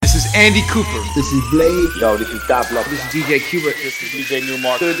Andy Cooper. This is Blade. Yo, this is Dablock. This is DJ Cubert. This is DJ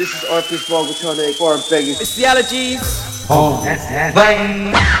Newmark. Dude, this is Arthur's Vogeltonic. Foreign Beggars. It's the Allergies. Oh, that's that.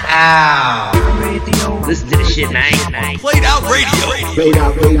 Bang. Ow. Listen to the shit, man. Played Out Radio. Played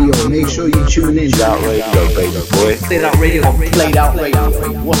Out Radio. Make sure you tune in. Played Out Radio, baby boy. Played Out Radio. Played Out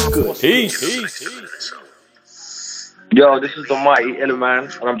Radio. What's good? Peace. Yo, this is the mighty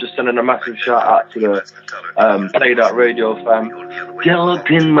Illaman, and I'm just sending a massive shout out to the Played Out Radio fam.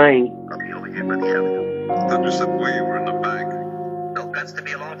 Gelatin, mate. I'll be over here by the alley. Thought you said where you were in the bank. No guts to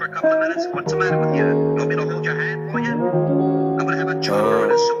be alone for a couple of minutes? What's the matter with you? You want me to hold your hand for you? I'm gonna have a jar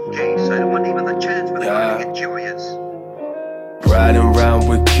in a suitcase. I don't want even the chance for the to get curious. Riding round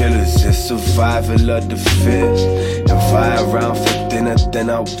with killers, it's survival of the fittest. If I around for dinner, then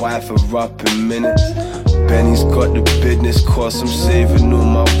I'll wife her up in minutes. Benny's got the business, course I'm saving all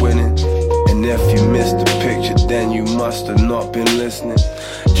my winnings. And if you missed the picture, then you must have not been listening.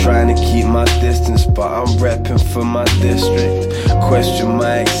 Trying to keep my distance, but I'm repping for my district. Question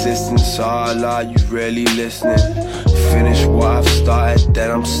my existence, all are you really listening? Finish what I've started,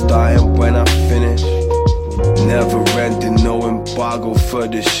 then I'm starting when I finish. Never ending, no embargo for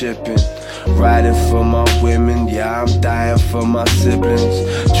the shipping. Riding for my women, yeah, I'm dying for my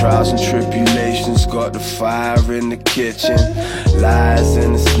siblings. Trials and tribulations, got the fire in the kitchen. Lies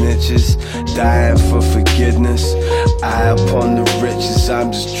and the snitches, dying for forgiveness. Eye upon the riches,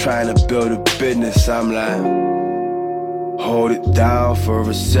 I'm just trying to build a business. I'm like, hold it down for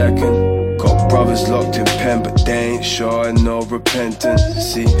a second. Got brothers locked in pen, but they ain't showing no repentance.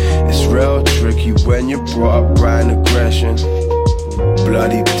 See, it's real tricky when you're brought up by aggression.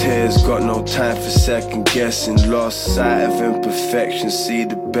 Bloody tears, got no time for second guessing. Lost sight of imperfection, see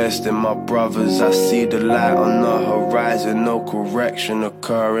the best in my brothers. I see the light on the horizon, no correction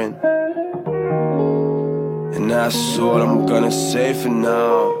occurring. And that's all I'm gonna say for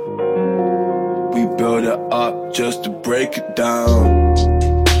now. We build it up just to break it down.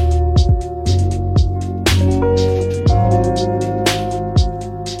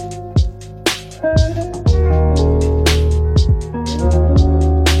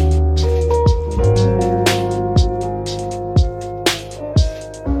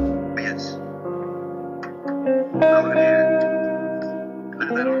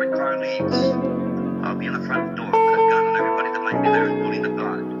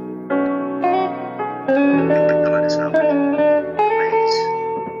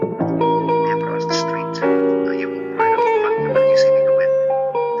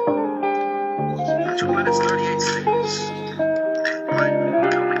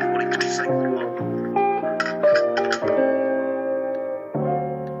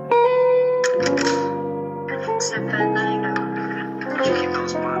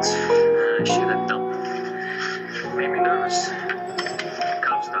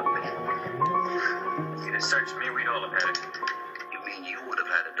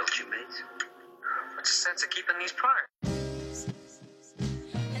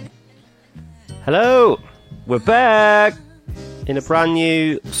 Hello, we're back in a brand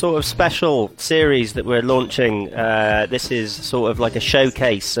new sort of special series that we're launching. This is sort of like a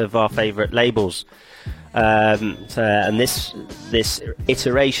showcase of our favourite labels. And this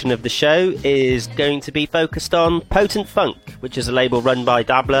iteration of the show is going to be focused on Potent Funk, which is a label run by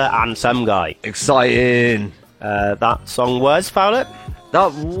Dabbler and Some Guy. Exciting. That song was, Fowler?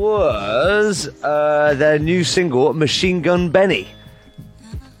 That was their new single, Machine Gun Benny.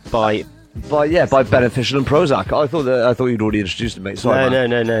 By Beneficial and Prozac. I thought you'd already introduced them, mate. Sorry,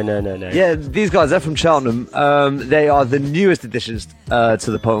 No. Yeah, these guys, they're from Cheltenham. They are the newest additions to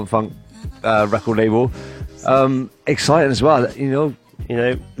the Potent Funk record label. Exciting as well, you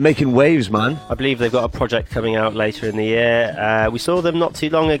know, making waves, man. I believe they've got a project coming out later in the year. We saw them not too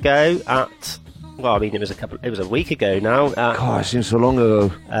long ago at, well, I mean, it was a week ago now. God, it seems so long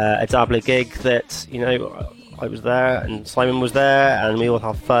ago. A Dabbler gig that, you know, I was there and Simon was there and we all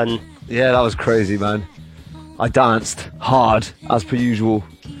had fun. Yeah, that was crazy, man. I danced hard, as per usual.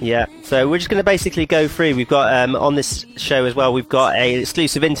 Yeah, so we're just going to basically go through. We've got, on this show as well, we've got an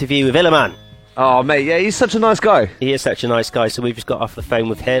exclusive interview with Illaman. Oh, mate, yeah, he's such a nice guy. He is such a nice guy, so we've just got off the phone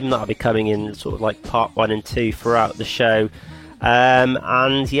with him. That'll be coming in sort of like part 1 and 2 throughout the show.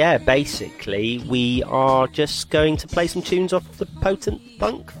 And yeah, basically, we are just going to play some tunes off the Potent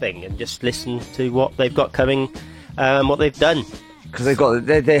Funk thing and just listen to what they've got coming, what they've done. Because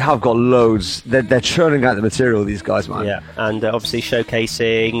they have got loads. They're churning out the material, these guys, man. Yeah, and obviously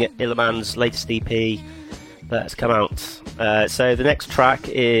showcasing Illaman's latest EP that's come out. So the next track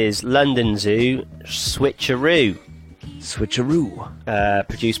is London Zoo, Switcheroo.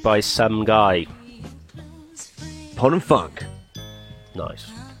 Produced by Some Guy. Potent Funk. Nice.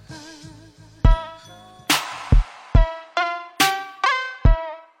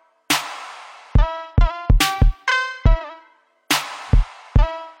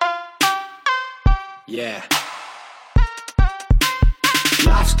 Yeah.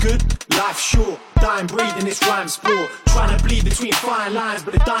 Life's good, life's short. Dying, breathing, this rhyme sport. Trying to bleed between fine lines,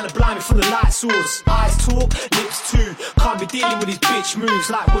 but they're dying to blind me from the light source. Eyes talk, lips too. Can't be dealing with these bitch moves.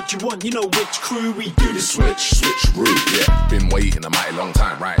 Like what you want, you know which crew we do the switch. Route, yeah. Been waiting a mighty long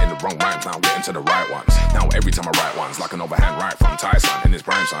time, writing the wrong rhymes, now getting to the right ones. Now every time I write ones, like an overhand right from Tyson in his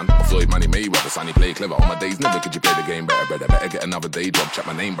prime, son. Or Floyd Money Mayweather, son, he play clever. On my days, never could you play the game better, brother. Better get another day job, check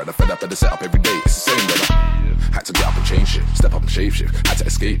my name, brother. Fed up at the setup every day, it's the same, brother. Had to get up and change shit, step up and shape shift. Had to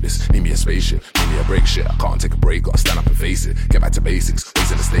escape this, need me a spaceship, need me a break shit. I can't take a break, gotta stand up and face it. Get back to basics,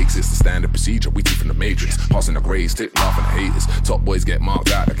 raising the stakes, it's the standard procedure. We teach from the matrix, passing the grades, tick, laughing at haters. Top boys get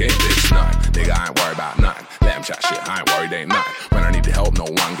marked out, the game bitch, nothing. Nigga, I ain't worried about nothing. Let them chat shit, I ain't worried, ain't nothing. When I needed help, no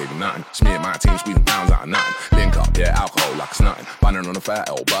one gave me nothing. Just me and my team squeezing pounds out of nothing. Link up, yeah, alcohol like it's nothing. Bunning on the fat,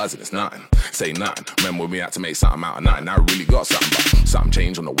 L buzzing, it's nothing. Say nothing. Remember when we had to make something out of nothing. I really got something, but something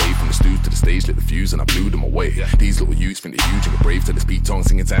changed on the way from the stews to the stage, lit the fuse, and I blew them away. These little youths think they're huge and they're brave to this beat tongue,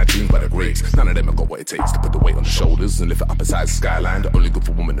 singing sad tunes by the graves. None of them have got what it takes to put the weight on the shoulders and lift it up inside the skyline. They're only good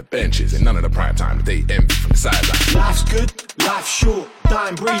for women the benches, and none of the prime time that they envy from the sideline. Life's good, life's short.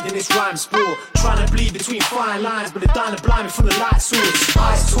 Dying, breathing, this rhyme sport. Trying to bleed between fine lines, but they're dying to blind me from the light source.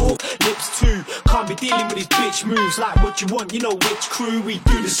 Eyes talk, lips too. Can't be dealing with these bitch moves. Like what you want, you know which crew we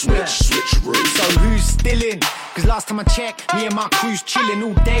do the switch route. So who's still in? Cause last time I checked, me and my crew's chilling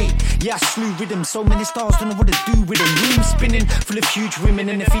all day. Yeah, I slew rhythm, so many stars don't know what to do with them. Room spinning, full of huge women,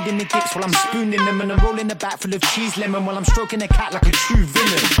 and they're feeding the dicks while I'm spooning them. And I'm rolling the back full of cheese lemon while I'm stroking a cat like a true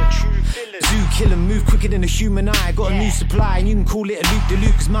villain. Zoo killer, move quicker than a human eye. Got a new supply, and you can call it a loop de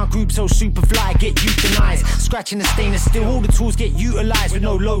loop. Cause my group's so super fly, get euthanized. Scratching the stainless steel, all the tools get utilized with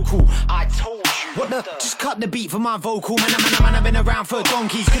no local. I told you. What the? Just cut the beat for my vocal. Man, I've been around for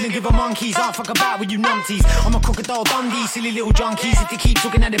donkeys. Couldn't give a monkeys. I'll fuck about with you numpties. I'm a crocodile Dundee, silly little junkies. If they keep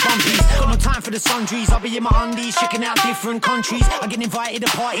talking at their bumpies. Got no time for the sundries. I'll be in my undies, checking out different countries. I get invited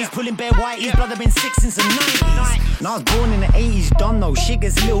to parties, pulling bare whiteys. Blood, I've been sick since the 90s. And I was born in the 80s, done though. Shit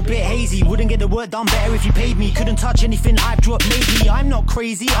gets a little bit hazy. Wouldn't get the work done better if you paid me. Couldn't touch anything I've dropped lately. I'm not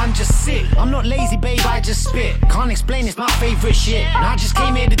crazy, I'm just sick. I'm not lazy, babe, I just spit. Can't explain, it's my favourite shit. And I just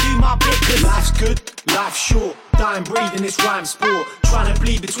came here to do my bit. Cause life's good, life's short. Dying, breathing, this rhyme sport. Trying to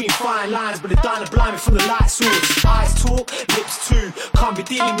bleed between fine lines, but they're dying to blind me from the light source. Eyes talk, lips too. Can't be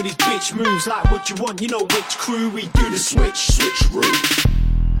dealing with these bitch moves. Like what you want, you know which crew we do the switch route.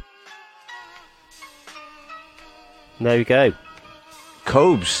 There we go.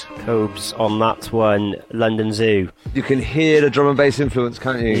 Cobes on that one. London Zoo. You can hear the drum and bass influence,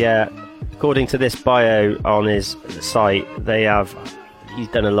 can't you? Yeah. According to this bio on his site, he's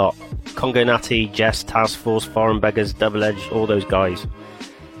done a lot. Congo Natty, Jess, Task Force, Foreign Beggars, Double Edge, all those guys.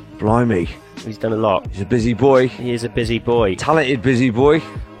 Blimey. He's done a lot. He's a busy boy. He is a busy boy. Talented busy boy.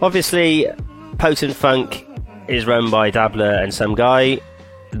 Obviously, Potent Funk is run by Dabbler and some guy.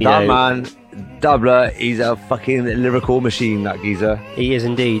 Man, Dabbler, he's a fucking lyrical machine, that geezer. He is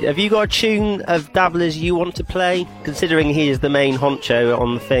indeed. Have you got a tune of Dabbler's you want to play? Considering he is the main honcho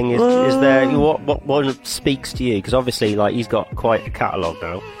on the thing, is there what one speaks to you? Because obviously, like, he's got quite a catalogue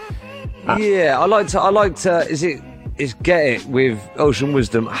now. Yeah, I like to. Is Get It with Ocean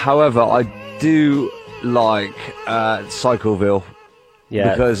Wisdom. However, I do like Cycleville.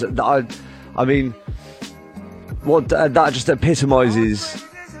 Yeah, because I mean, what that just epitomises.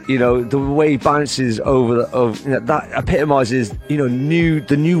 You know, the way he bounces over that epitomises,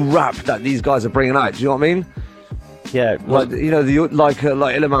 the new rap that these guys are bringing out. Do you know what I mean? Yeah. Like like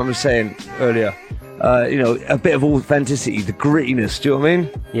Illaman was saying earlier. A bit of authenticity, the grittiness. Do you know what I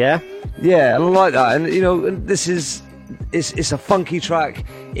mean? Yeah. Yeah, and I like that. And this is it's a funky track.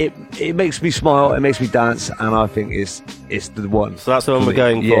 It makes me smile. It makes me dance, and I think it's the one. So that's the one we're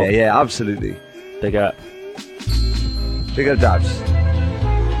going for. Yeah, absolutely. Big up. Big up, Dabs.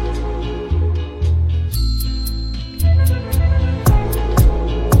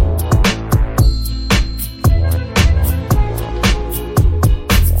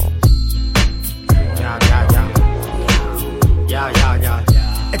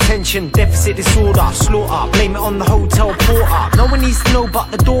 Attention, deficit disorder, slaughter, blame it on the hotel porter. No one needs to know but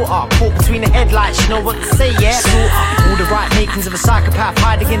the daughter. Caught between the headlights, you know what to say, yeah? Slaughter. All the right makings of a psychopath,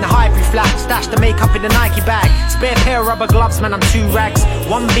 hiding in the Highbury flat. Stash the makeup in the Nike bag. Spare pair of rubber gloves, man, I'm 2 rags.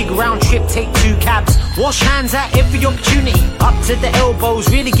 One big round trip, take 2 cabs. Wash hands at every opportunity. Up to the elbows,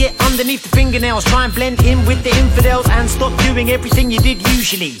 really get underneath the fingernails. Try and blend in with the infidels and stop doing everything you did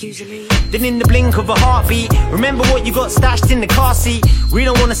usually. than in the blink of a heartbeat. Remember what you got stashed in the car seat. We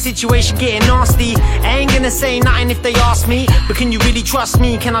don't want a situation getting nasty. I ain't gonna say nothing if they ask me, but can you really trust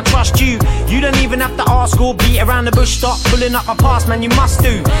me? Can I trust you? You don't even have to ask or beat around the bush. Stop pulling up my past, man, you must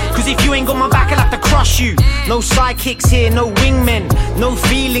do. Cause if you ain't got my back, I'll have to crush you. No sidekicks here, no wingmen, no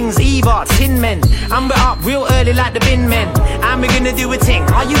feelings either, tin men. And we're up real early like the bin men, and we're gonna do a ting.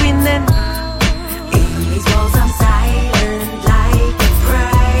 Are you in then? In these walls I'm silent like a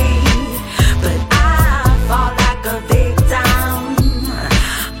prey, but I fall like a victim.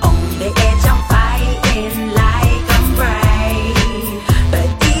 On the edge I'm fighting like I'm brave, but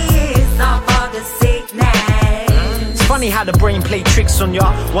it's all for the sickness. It's funny how the brain play tricks on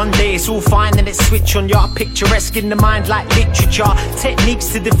ya. One day it's all fine, then it's switch on ya. Picturesque in the mind like literature. Techniques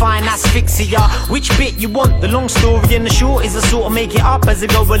to define asphyxia. Which bit you want? The long story and the short is I sort of make it up as I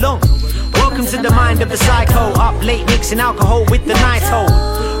go along. Welcome to the mind of a psycho. Up late mixing alcohol with the night hole.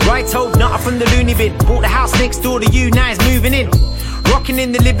 Right hole, not from the loony bin. Bought the house next door to you, now it's moving in. Rocking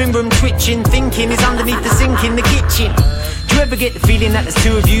in the living room, twitching, thinking is underneath the sink in the kitchen. Do you ever get the feeling that there's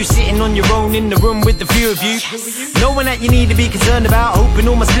two of you sitting on your own in the room with the few of you? No one that you need to be concerned about, hoping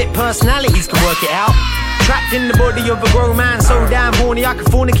all my split personalities can work it out. Trapped in the body of a grown man, so damn horny I can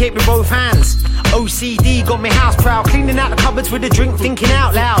fornicate with both hands. OCD got me house proud, cleaning out the cupboards with a drink, thinking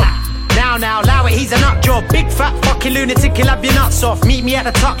out loud. Now, allow it, he's a nut job. Big fat fucking lunatic, he'll have your nuts off. Meet me at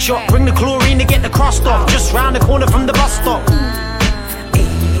the tuck shop, bring the chlorine to get the crust off. Just round the corner from the bus stop. In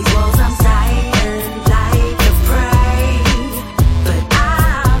these walls I'm silent like a prey, but I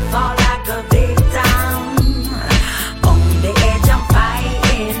fall like a victim. On the edge I'm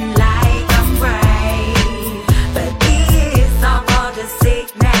fighting like I'm brave, but it's all for the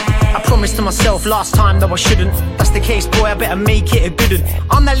sickness. I promised to myself last time that I shouldn't. That's the case, boy, I better make it a good one.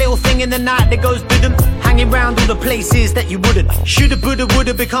 I'm that little thing in the night that goes didn't, hanging round all the places that you wouldn't. Shoulda, woulda,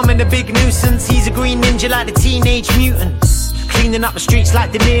 woulda, becoming a big nuisance. He's a green ninja like the Teenage Mutants, cleaning up the streets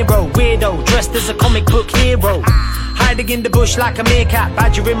like De Niro. Weirdo, dressed as a comic book hero, hiding in the bush like a meerkat,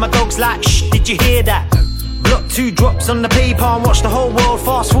 badgering my dogs like, shh, did you hear that? Block 2 drops on the paper and watch the whole world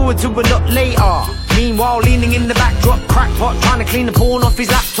fast forward to a lot later. Meanwhile, leaning in the backdrop, crackpot, trying to clean the porn off his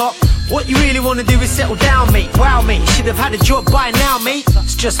laptop. What you really wanna do is settle down, mate. Wow, mate, should have had a job by now, mate.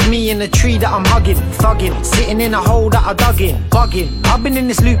 It's just me in a tree that I'm hugging, thugging, sitting in a hole that I dug in, bugging. I've been in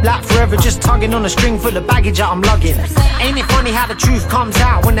this loop like forever, just tugging on a string full of baggage that I'm lugging. Ain't it funny how the truth comes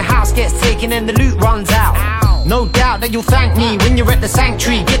out when the house gets taken and the loot runs out? No doubt that you'll thank me when you're at the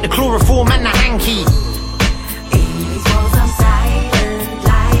sanctuary. Get the chloroform and the hanky. In these walls I'm silent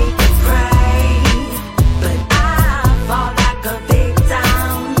like a prey, but I fall like a victim.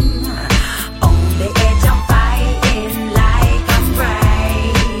 On the edge I'm fighting like I'm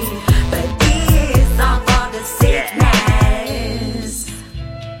brave, but it's all for the sickness.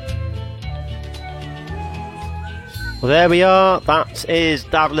 Well, there we are. That is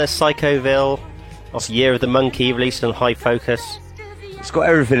Dabbler Psychoville off Year of the Monkey, released on High Focus. It's got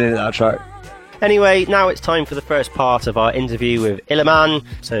everything in that track. Anyway, now it's time for the first part of our interview with Illaman.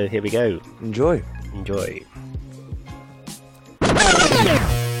 So here we go. Enjoy.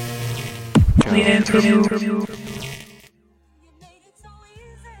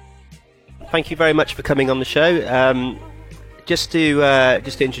 Thank you very much for coming on the show. Just to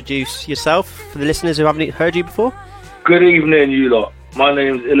introduce yourself for the listeners who haven't heard you before. Good evening, you lot. My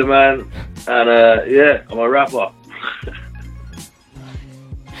name's Illaman, and I'm a rapper.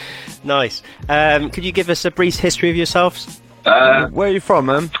 Nice. Could you give us a brief history of yourselves? Where are you from,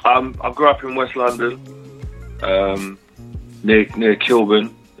 man? I grew up in West London, near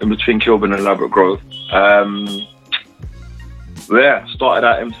Kilburn, in between Kilburn and Ladbroke Grove. Started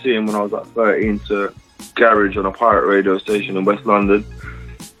out MCing when I was like 13 to garage on a pirate radio station in West London.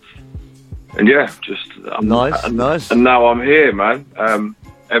 And nice. And now I'm here, man.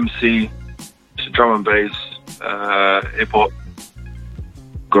 MC, drum and bass, hip hop,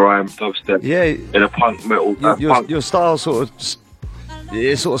 grime, dubstep, in a punk metal. Your style sort of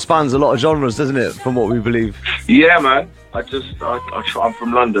spans a lot of genres, doesn't it? From what we believe. Yeah, man. I'm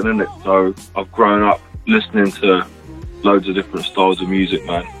from London, innit? So I've grown up listening to loads of different styles of music,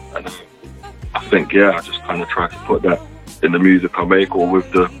 man. And I think, I just kind of try to put that in the music I make or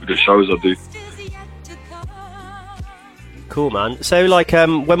with the shows I do. Cool, man. So,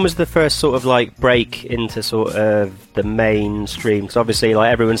 when was the first sort of break into sort of the mainstream? Because obviously,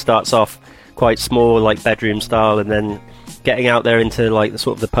 everyone starts off quite small, bedroom style, and then getting out there into the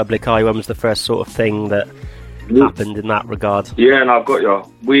sort of the public eye. When was the first sort of thing that happened in that regard? Yeah, and I've got you.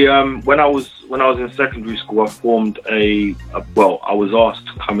 We when I was in secondary school, I formed I was asked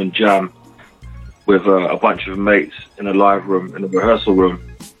to come and jam with a bunch of mates in a live room, in a rehearsal room.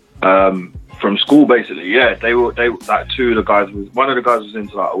 From school, basically. Yeah, they like two of the guys. One of the guys was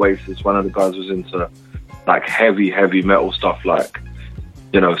into like Oasis. One of the guys was into like heavy metal stuff, like,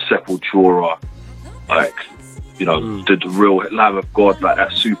 you know, Sepultura, like, you know, the real Lamb of God, like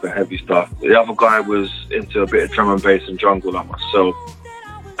that super heavy stuff. The other guy was into a bit of drum and bass and jungle, like myself.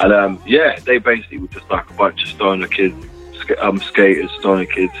 And yeah, they basically were just like a bunch of stoner kids, skaters, stoner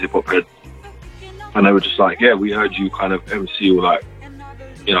kids, hip hop heads. And they were just like, yeah, we heard you kind of MC or like,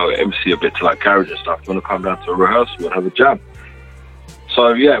 you know, MC a bit to like garage and stuff. You want to come down to a rehearsal and have a jam?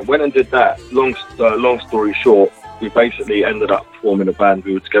 So yeah, went and did that. Long story short, we basically ended up forming a band.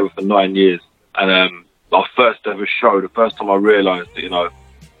 We were together for 9 years, and our first ever show, the first time I realised that, you know,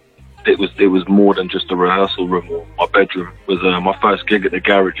 it was more than just a rehearsal room or my bedroom, was my first gig at the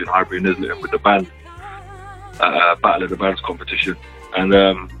garage in Highbury and Islington with the band, Battle of the Bands competition, and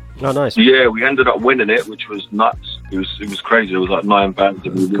oh, nice. Yeah, we ended up winning it, which was nuts. It was crazy. There was like 9 bands.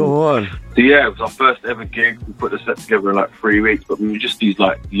 And we Go on. So yeah, it was our first ever gig. We put the set together in like 3 weeks, but we were just these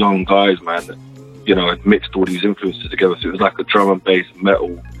like young guys, man, that, you know, had mixed all these influences together. So it was like a drum and bass,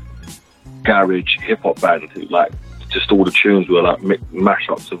 metal, garage, hip hop band. Like, just all the tunes were like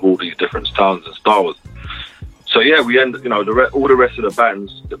mashups of all these different styles and styles. So yeah, we ended, you know, all the rest of the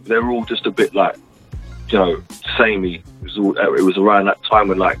bands, they were all just a bit like, you know, samey. It was around that time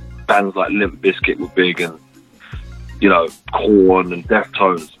when like bands like Limp Bizkit were big, and, you know, Korn and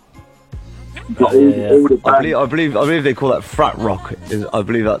Deftones. But all the bands, I believe they call that frat rock. I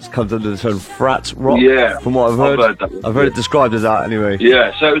believe that comes under the term frat rock. Yeah, from what I've heard. I've heard it described as that anyway.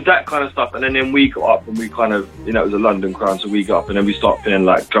 Yeah, so it was that kind of stuff, and then we got up and we kind of, you know, it was a London crowd, so we got up and then we started playing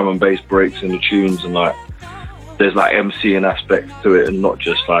like drum and bass breaks in the tunes, and like there's like MCing aspects to it, and not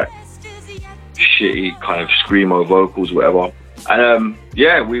just like shitty kind of screamo vocals or whatever. And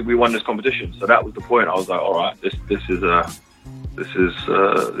yeah, we won this competition, so that was the point. I was like, all right, this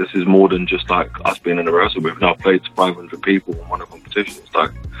is more than just like us being in a rehearsal. We've now played to 500 people and won a competition. It's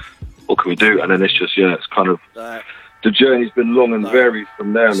like, what can we do? And then it's just, yeah, it's kind of, the journey's been long and varied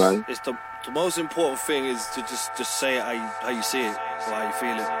from there, man. It's the most important thing is to just say it how you see it, or how you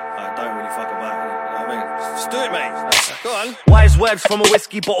feel it. Like, don't really fuck about it. You know what I mean? Just do it, mate. Go on. Wise words from a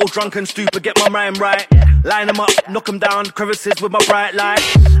whiskey bottle, drunk and stupid, get my rhyme right. Line them up, knock them down, crevices with my bright light.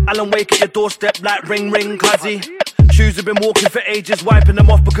 Alan Wake at your doorstep like ring, cuzzy. Shoes have been walking for ages, wiping them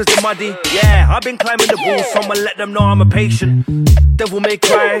off because they're muddy. Yeah, I've been climbing the walls, someone let them know I'm a patient. Devil may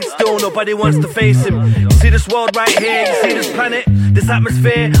cry, still nobody wants to face him. You see this world right here, you see this planet, this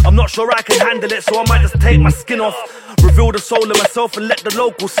atmosphere, I'm not sure I can handle it, so I might just take my skin off. Reveal the soul of myself and let the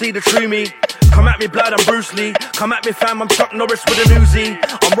locals see the true me. Come at me, blood, I'm Bruce Lee. Come at me, fam, I'm Chuck Norris with an Uzi.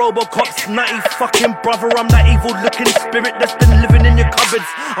 I'm Robocop's nutty fucking brother. I'm that evil-looking spirit that's been living in your cupboards.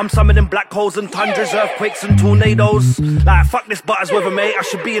 I'm summoning black holes and tundras, earthquakes and tornadoes. Like, fuck this butters weather, mate. I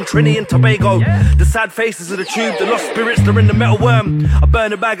should be in Trinity and Tobago. The sad faces of the tube, the lost spirits, they're in the metal worm. I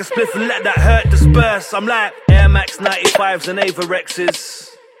burn a bag of spliff and let that hurt disperse. I'm like Air Max 95s and Avorexes.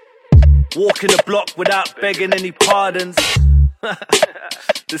 Walking the block without begging any pardons.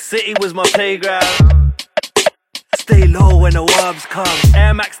 The city was my playground. Stay low when the worms come.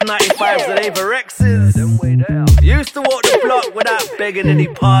 Air Max 95s and Avorexes. Used to walk the block without begging any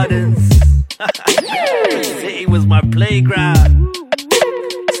pardons. The city was my playground.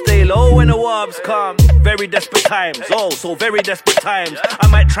 Stay low when the warbs come. Very desperate times, oh, so very desperate times. I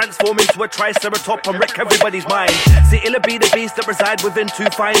might transform into a triceratop and wreck everybody's mind. See, it'll be the beast that reside within 2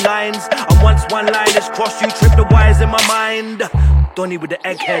 fine lines. And once one line is crossed, you trip the wires in my mind. Donny with the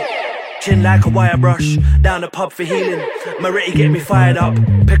egghead, chin like a wire brush. Down the pub for healing, Moretti get me fired up.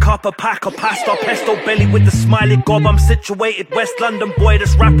 Pick up a pack of pasta, pesto belly with the smiley gob. I'm situated West London boy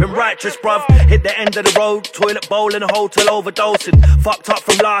that's rapping righteous, bruv. Hit the end of the road, toilet bowl in a hotel overdosing. Fucked up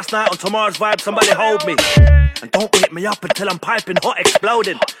from last night on tomorrow's vibe, somebody hold me. And don't hit me up until I'm piping hot,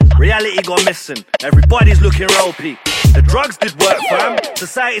 exploding. Reality gone missing, everybody's looking ropey. The drugs did work, fam.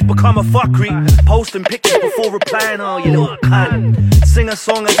 Society's become a fuckery. Posting pictures before replying, oh, you little cunt. Sing a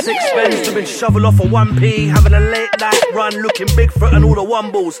song at 6 pence, doing shovel off a 1p. Having a late night run, looking big for and all the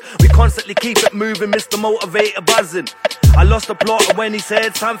wumbles. We constantly keep it moving, Mr. Motivator buzzing. I lost the plot when he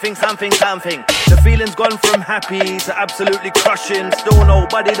said something. The feeling's gone from happy to absolutely crushing. Still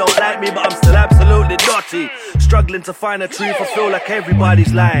nobody don't like me, but I'm still absolutely naughty. Struggling to find the truth, I feel like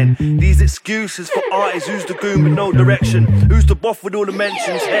everybody's lying. These excuses for artists, who's the goon with no direction? Who's the boff with all the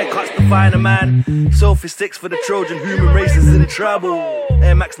mentions? Haircuts define a man. Selfie sticks for the children, human race is in trouble.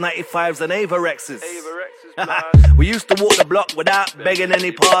 Air Max 95s and Avorexes. We used to walk the block without begging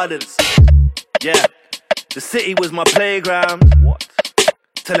any pardons. Yeah, the city was my playground.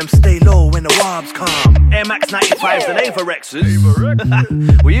 Tell them stay low when the wobs come. Air Max 95s and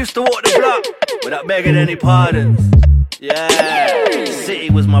Avorexes. We used to walk the block without begging any pardons. Yeah, city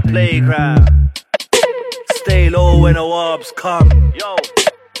was my playground. Stay low when the wobs come. Yo,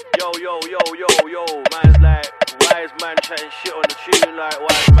 man's like, why is man chatting shit on the tune? Like,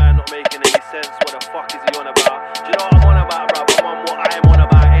 why is man not making any sense? What the fuck is he on about? Do you know what I'm on about, bruv? I'm on what I'm on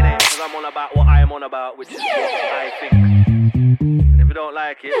about, innit? Because I'm on about what I'm on about, which is what I think. And if you don't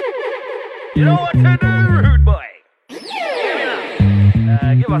like it, you know what to do, rude boy.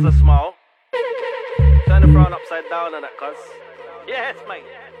 Give us a smile. Turn the frown upside down on that, cuz. Yes, mate.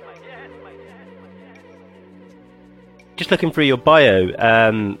 Just looking through your bio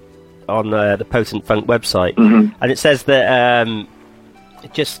on the Potent Funk website, and it says that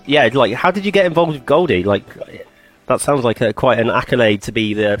like, how did you get involved with Goldie? Like, that sounds like quite an accolade to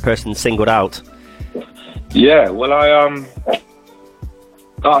be the person singled out. Yeah, well,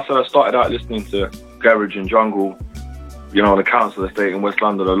 so I started out listening to Garage and Jungle, you know, on the council estate in West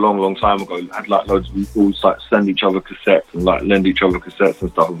London a long time ago. Had like loads of people like send each other cassettes and like lend each other cassettes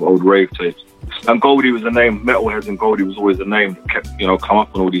and stuff of old rave tapes. And Goldie was the name, Metalheads and Goldie was always the name that kept, you know, come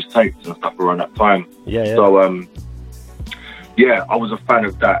up on all these tapes and stuff around that time. Yeah. So, I was a fan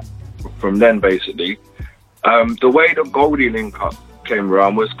of that from then, basically. The way the Goldie link-up came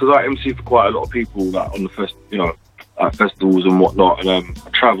around was because I MC for quite a lot of people like, on the at festivals and whatnot, and I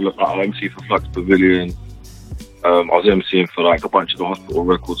travelled, like, I MC for Flux Pavilion. I was MCing for like a bunch of the Hospital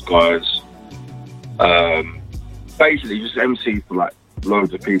Records guys. Basically, just MC for like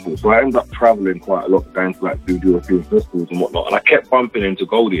loads of people. So I ended up travelling quite a lot, going to like big European festivals and whatnot. And I kept bumping into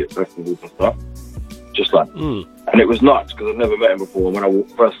Goldie at festivals and stuff. Just like, and it was nuts because I'd never met him before. And when I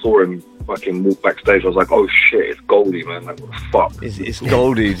first saw him fucking walk backstage, I was like, oh shit, it's Goldie, man. Like, what the fuck? It's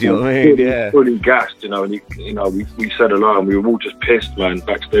Goldie, do you know what I mean? Yeah. Fully gassed, you know, and we said hello and we were all just pissed, man,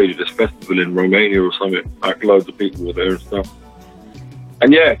 backstage at this festival in Romania or something. Like, loads of people were there and stuff.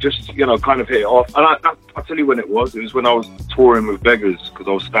 And yeah, just, you know, kind of hit it off. And I'll tell you when it was. It was when I was touring with Beggars, because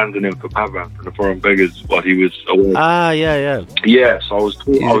I was standing in for Pavan from the Foreign Beggars while he was away. Yeah. Yeah, so I was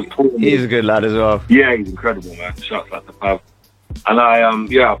touring. He's a good lad as well. Yeah, he's incredible, man. Shouts out to Pav. And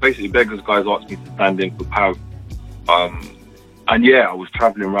basically Beggars guys asked me to stand in for Pav. And yeah, I was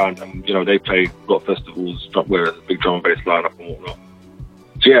travelling around and, you know, they play a lot of festivals where there's a big drum and bass lineup and whatnot.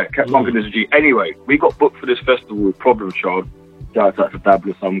 So yeah, kept bumping this G. Anyway, we got booked for this festival with Problem Child. Shout out to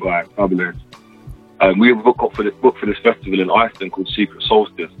Dabbler, some guy, Fabulous. We were booked for this festival in Iceland called Secret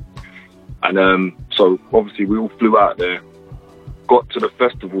Solstice. And so obviously we all flew out there, got to the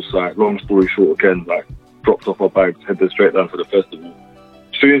festival site, long story short again, like dropped off our bags, headed straight down to the festival.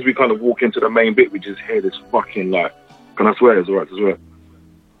 As soon as we kind of walk into the main bit, we just hear this fucking like, can I swear? It's alright to swear.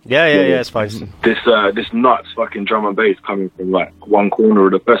 Yeah, it's fine. This nuts fucking drum and bass coming from like one corner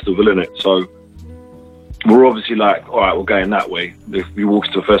of the festival, innit? So we're obviously like, all right, we're going that way. If we walk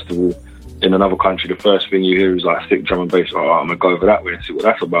to a festival in another country, the first thing you hear is like sick drum and bass. All right, I'm gonna go over that way and see what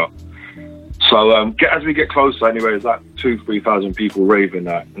that's about. So as we get closer, anyway, it's like 2,000-3,000 people raving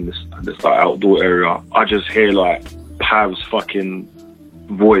that in this like outdoor area. I just hear like Pav's fucking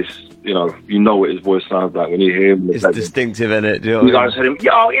voice. You know what his voice sounds like when you hear him. It's like, distinctive, innit? You guys heard him,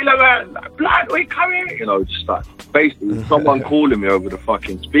 yo, Illaman, blood, we come here. You know, just like basically someone calling me over the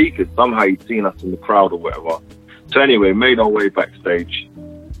fucking speakers. Somehow he'd seen us in the crowd or whatever. So anyway, made our way backstage.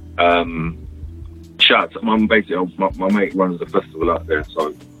 Shout out, my mate runs the festival out there,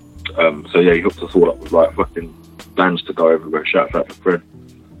 so yeah, he hooked us all up with like fucking bands to go everywhere. Shout out to Fred.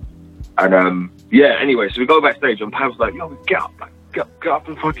 And yeah, anyway, so we go backstage and Pav's like, yo, get up, like, get up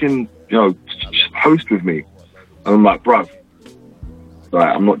and fucking, you know, just host with me. And I'm like, bruv,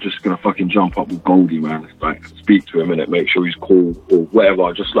 like, I'm not just gonna fucking jump up with Goldie, man. It's like, speak to him and make sure he's cool or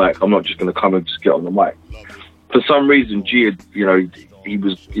whatever. Just like, I'm not just gonna come and just get on the mic. For some reason, G had, you know, he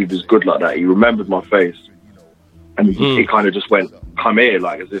was good like that. He remembered my face, and he kind of just went, come here,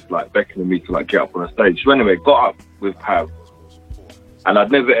 like as if like beckoning me to like get up on a stage. So anyway, got up with Pav. And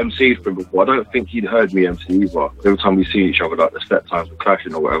I'd never MC'd for him before. I don't think he'd heard me MC either. Every time we see each other, like the set times were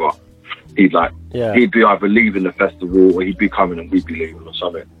clashing or whatever, he'd be either leaving the festival or he'd be coming and we'd be leaving or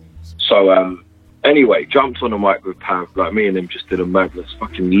something. So anyway, jumped on the mic with Pav. Like me and him just did a madness,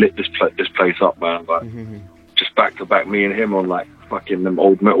 fucking lit this place up, man. Like just back to back, me and him on like fucking them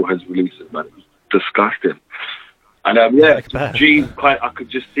old Metalheads releases, man. It was disgusting. And G, I could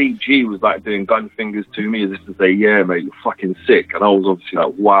just see G was like doing gun fingers to me as if to say, yeah, mate, you're fucking sick. And I was obviously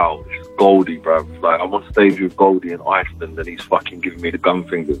like, wow, this is Goldie, bruv. Like, I'm on stage with Goldie in Iceland and he's fucking giving me the gun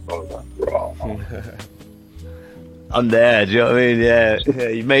fingers. I was like, bro. I'm there, do you know what I mean? Yeah,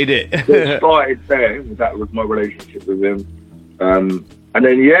 you made it. It started there. That was my relationship with him. And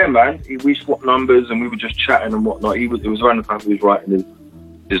then, yeah, man, we swapped numbers and we were just chatting and whatnot. It was around the time he was writing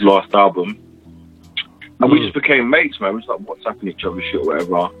his last album. And we just became mates, man. We was like WhatsApping each other shit or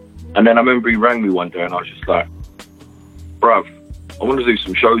whatever. And then I remember he rang me one day and I was just like, bruv, I want to do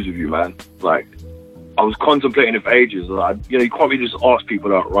some shows with you, man. Like, I was contemplating it for ages. Like, you know, you can't really just ask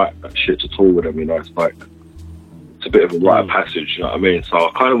people to write that shit to tour with them, you know. It's like, it's a bit of a rite of passage, you know what I mean? So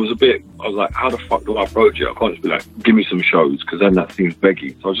I kind of was I was like, how the fuck do I approach it? I can't just be like, give me some shows, because then that seems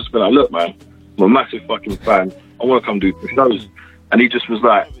beggy. So I was just been like, look, man, I'm a massive fucking fan. I want to come do some shows. And he just was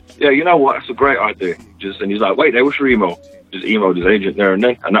like, yeah, you know what? That's a great idea. And he's like, wait, what's your email? Just emailed his agent there and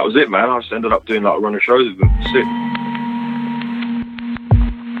then. And that was it, man. I just ended up doing like a run of shows with him. Sick.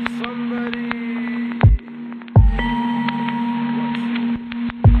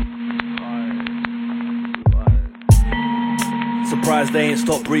 Surprised they ain't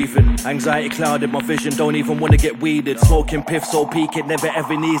stopped breathing. Anxiety clouded my vision, don't even wanna get weeded. Smoking piff so peak it never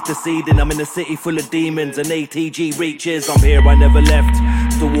ever needs deceding. I'm in a city full of demons and ATG reaches. I'm here, I never left.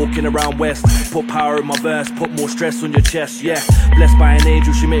 Still walking around west. Put power in my verse, put more stress on your chest, yeah. Blessed by an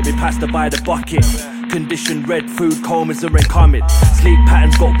angel, she made me pasta by the bucket. Condition red, food comas are incoming. Sleep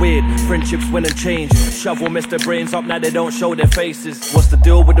patterns got weird, friendships went and changed. Shovel messed their brains up, now they don't show their faces. What's the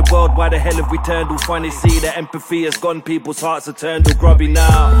deal with the world? Why the hell have we turned all funny? See that empathy has gone, people's hearts are turned all grubby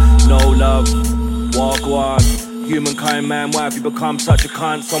now. No love, walk one. Humankind, man, why have you become such a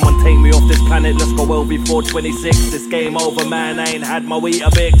cunt? Someone take me off this planet, let's go well before 26. This game over, man, I ain't had my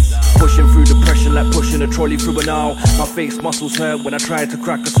Weetabix. Pushing through depression like pushing a trolley through an aisle. My face muscles hurt when I try to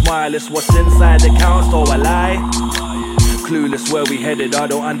crack a smile. It's what's inside that counts, though I lie. Clueless where we headed, I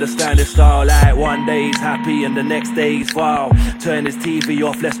don't understand his style. Like one day he's happy and the next day he's foul. Turn his TV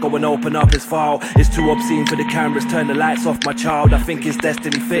off, let's go and open up his file. It's too obscene for the cameras, turn the lights off my child. I think his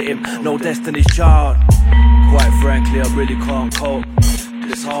destiny fit him, no destiny's child. Quite frankly, I really can't cope.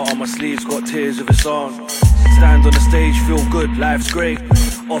 This heart on my sleeve's got tears of its own. Stand on the stage, feel good, life's great.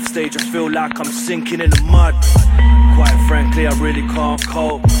 Off stage, I feel like I'm sinking in the mud. Quite frankly, I really can't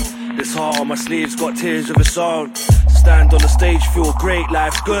cope. This heart on my sleeve's got tears of its own. Stand on the stage, feel great,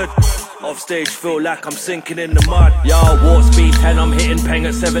 life's good. Off stage, feel like I'm sinking in the mud. Yo, warp speed 10, I'm hitting peng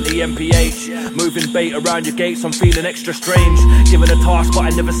at 70 mph. Moving bait around your gates, I'm feeling extra strange. Given a task, but I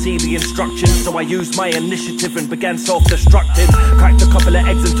never see the instructions. So I used my initiative and began self-destructing. Cracked a couple of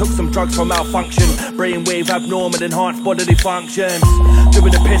eggs and took some drugs for malfunction. Brainwave abnormal, enhanced bodily functions.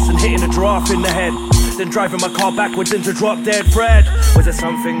 Doing a piss and hitting a giraffe in the head. Then driving my car backwards into drop dead Fred. Was it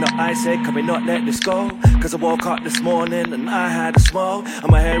something that I said, can we not let this go? Cause I woke up this morning and I had a smoke.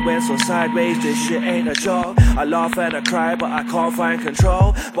 And my head went so sideways, this shit ain't a joke. I laugh and I cry but I can't find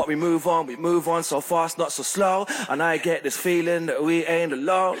control. But we move on so fast, not so slow. And I get this feeling that we ain't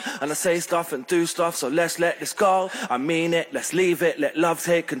alone. And I say stuff and do stuff, so let's let this go. I mean it, let's leave it, let love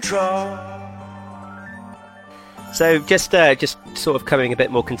take control. So just sort of coming a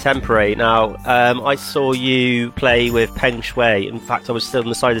bit more contemporary now. I saw you play with Peng Shui. In fact, I was still on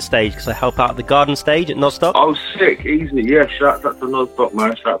the side of the stage because I help out at the garden stage at Nostop. Oh, sick, easy. Yeah, shout out to Nostop,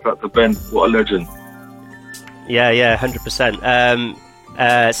 man. Shout out to Ben. What a legend. Yeah,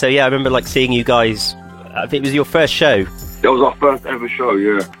 100%. So yeah, I remember like seeing you guys. I think it was your first show. That was our first ever show,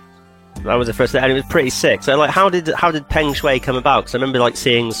 yeah. That was the first, and it was pretty sick. So, like, how did Peng Shui come about? Because I remember like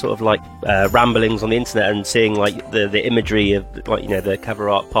seeing sort of like ramblings on the internet and seeing like the imagery of like, you know, the cover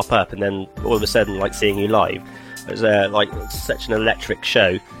art pop up, and then all of a sudden like seeing you live. It was like such an electric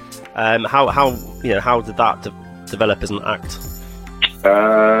show. How did that develop as an act?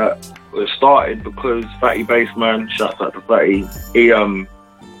 It started because Fatty Bassman, shout out to Fatty.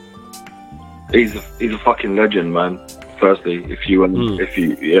 He's a fucking legend, man. Firstly, this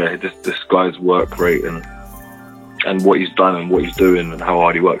guy's work rate and what he's done and what he's doing and how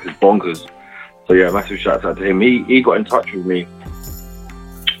hard he works is bonkers. So yeah, massive shout out to him. He got in touch with me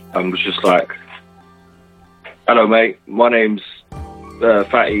and was just like, "Hello, mate. My name's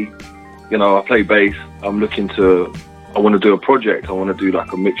Fatty. You know, I play bass. I want to do a project. I want to do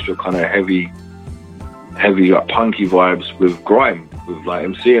like a mixture of kind of heavy like punky vibes with grime, with like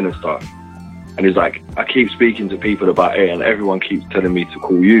MCing and stuff." And he's like, I keep speaking to people about it and everyone keeps telling me to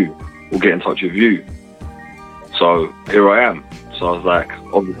call you or get in touch with you. So here I am. So I was like,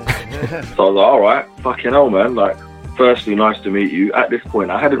 all right, fucking hell, man. Like, firstly, nice to meet you. At this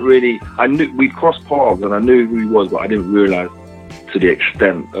point, I knew we'd crossed paths and I knew who he was, but I didn't realise to the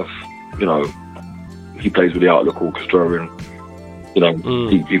extent of, you know, he plays with the Outlook Orchestra and, you know,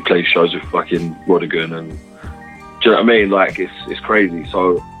 he plays shows with fucking Rodigan and, do you know what I mean? Like, it's crazy.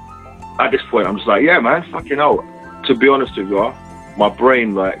 So, at this point, I'm just like, yeah, man, fucking hell. To be honest with you, my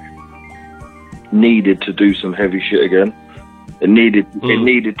brain, like, needed to do some heavy shit again. I needed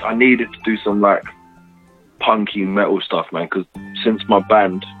to do some like punky metal stuff, man, because since my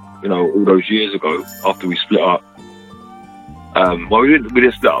band, you know, all those years ago after we split up, well, we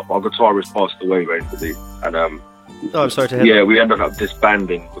didn't split up. Our guitarist passed away basically, and oh, I'm sorry to hear. Yeah, that. we ended up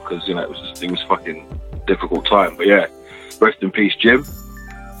disbanding because, you know, it was fucking difficult time. But yeah, rest in peace, Jim.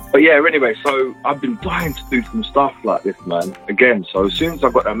 But yeah, anyway, so I've been dying to do some stuff like this, man. Again, so as soon as I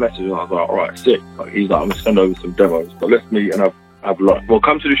got that message, I was like, all right, sick. Like, he's like, I'm gonna send over some demos, but let's meet and have lunch. Well,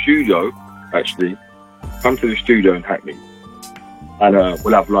 come to the studio, actually. Come to the studio in Hackney, and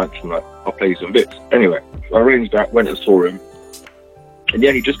we'll have lunch and like I'll play you some bits. Anyway, so I arranged that, went and saw him, and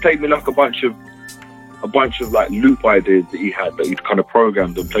yeah, he just played me like a bunch of like loop ideas that he had that he'd kind of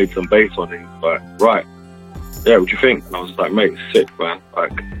programmed and played some bass on. And he was like, right, yeah, what do you think? And I was like, mate, it's sick, man.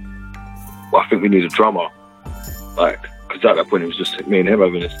 Like, well, I think we need a drummer. Like, because at that point it was just me and him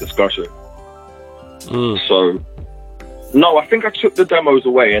having this discussion. So, no, I think I took the demos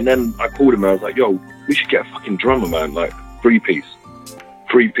away and then I called him and I was like, yo, we should get a fucking drummer, man. Like, three-piece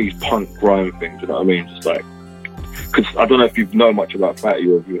punk grime thing, do you know what I mean? Just like, because I don't know if you know much about Fatty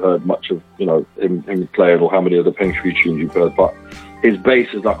or if you heard much of, you know, him playing or how many of the Pink Street tunes you've heard, but his bass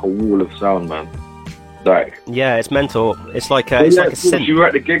is like a wall of sound, man. Like, yeah, it's mental. It's like a, it's like a synth. You were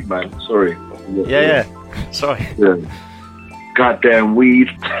at the gig, man. Sorry. Yeah. Sorry. Yeah. Goddamn weed.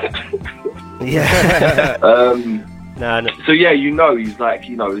 Yeah. No. So yeah, you know, he's like,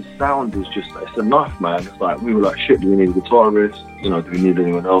 you know, his sound is just, it's enough, man. It's like, we were like, shit, do we need a guitarist? You know, do we need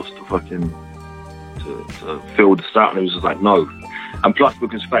anyone else to fucking to fill the sound? And it was just like, no. And plus,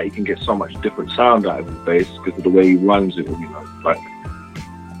 because Fatty can get so much different sound out of his bass because of the way he runs it, you know, like,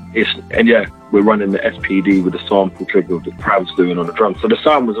 and yeah, we're running the SPD with the sample trigger that Prav's doing on the drums. So the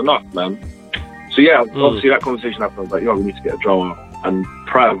sound was enough, man. So yeah, obviously that conversation happened. I was like, yo, we need to get a drummer. And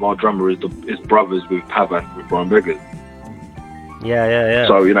Prav, our drummer, is brothers with Pavan, with Brian Beggars. Yeah.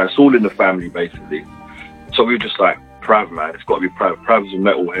 So, you know, it's all in the family, basically. So we were just like, Prav, man, it's got to be Prav. Prav's a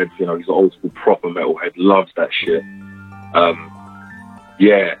metalhead, you know, he's an old school proper metalhead, loves that shit.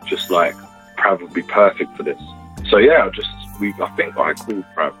 Yeah, just like, Prav would be perfect for this. So yeah, I think I called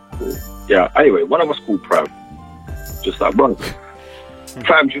Prav. Yeah, anyway, one of us called Prav. Just like, bro,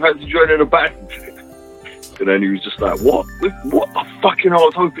 Prav, do you fancy joining a band? And then he was just like, what the fucking hell, I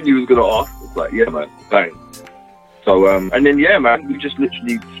was hoping you was going to ask. I was like, yeah, man, bang. So, and then, yeah, man, we just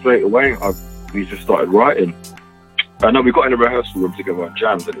literally straight away, we just started writing. And then we got in a rehearsal room together and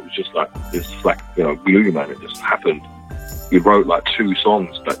jammed, and it was just like, you know, glue, man, it just happened. We wrote like 2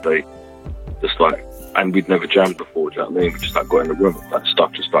 songs that day, just like, and we'd never jammed before, do you know what I mean? We just like got in the room, that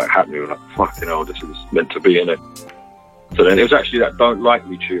stuff just like happening, we were like, fucking hell, this is meant to be, innit? So then it was actually that Don't Like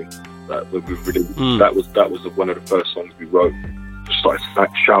Me tune that we released. That was one of the first songs we wrote. Just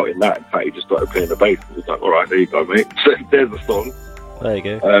started shouting that. In fact, he just started playing the bass. It was like, all right, there you go, mate. So there's a song. There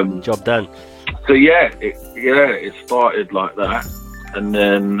you go. Job done. So it started like that, and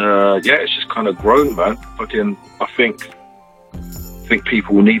then it's just kind of grown, man. Fucking, I think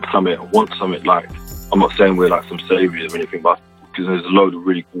people need something, want something. Like, I'm not saying we're like some saviors or anything, but because there's a load of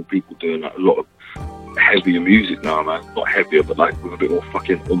really cool people doing like a lot of heavier music now, man. Not heavier, but like with a bit more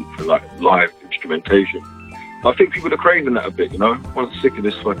fucking oomph and like live instrumentation. I think people are craving that a bit, you know? I'm sick of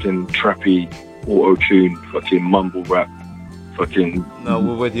this fucking trappy, auto-tune, fucking mumble rap, fucking no,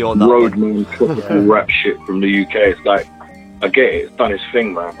 we're with you on that roadman rap shit from the UK. It's like, I get it, it's done its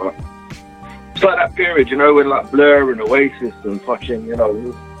thing, man, but it's like that period, you know, when like Blur and Oasis and fucking, you know,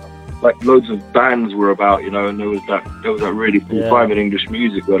 like loads of bands were about, you know, and there was that really cool time in English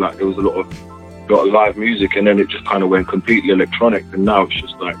music where like there was a lot of live music, and then it just kind of went completely electronic, and now it's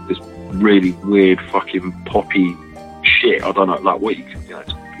just like this really weird fucking poppy shit. I don't know, like what you can, you know,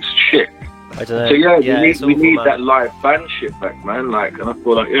 it's shit. I don't know. So yeah, we need that live band shit back, man. Like, and I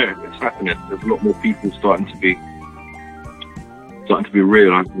feel like it's happening. There's a lot more people starting to be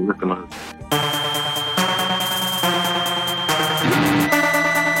real. I can recognise.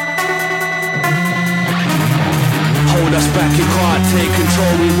 Hold us back, you can't take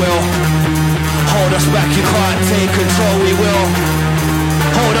control, we will. Hold us back, you can't take control, we will.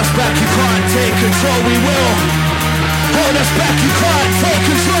 Hold us back, you can't take control, we will. Hold us back, you can't take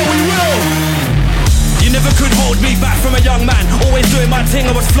control, we will. You never could hold me back from a young man. Always doing my thing,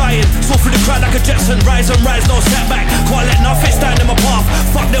 I was flying. Saw through the crowd like a Jetson. Rise and rise, no setback. Can't let nothing stand in my path.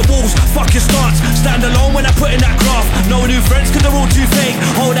 Fuck their walls, fuck your stance. Stand alone when I put in that graph. No new friends, cause they're all too fake.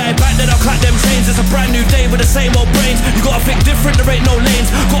 Hold that back, then I'll cut them chains. It's a brand new day with the same old brains. You gotta think different, there ain't no lanes.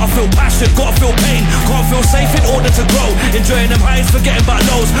 Gotta feel passion, gotta feel pain. Can't feel safe in order to grow. Enjoying them highs, forgetting about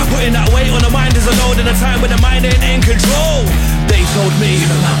lows. Putting that weight on the mind is a load in a time when the mind ain't in control. They told me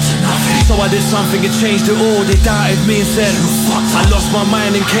you'll amount to nothing. So I did something, it changed it all. They doubted me and said, I lost my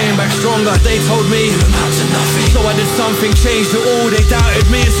mind and came back stronger. They told me, so I did something, changed it all. They doubted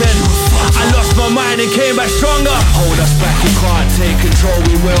me and said, I lost my mind and came back stronger. Hold us back, you can't take control,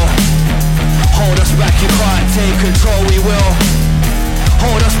 we will. Hold us back, you can't take control, we will.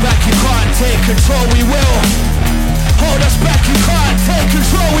 Hold us back, you can't take control, we will. Hold us back, you can't take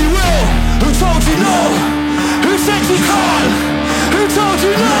control, we will. Who told you no? Who said you can't? Who told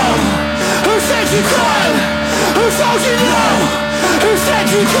you no? Who said you can't? Who told you no? Who said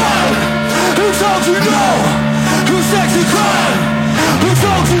you can't? Who told you no? Who said you can't? Who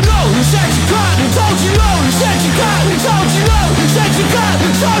told you no? Who said you can't? Who told you no? Who said you can't? Who told you no? Who said you can't?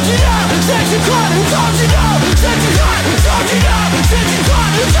 Who told you no? Who said you can't? Who told you no? Who said you can't? Who told you no? Who said you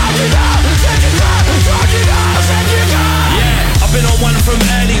can't? Who told you no? Who said you can't? Who told you no? Who said you can't? Yeah, I've been on one from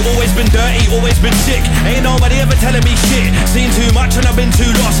early, always been dirty, always been sick. Ain't nobody ever telling me shit. Seen too much and I've been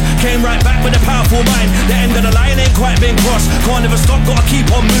too lost. Came right back with a powerful mind. The end of the line ain't quite been crossed. Can't never stop, gotta keep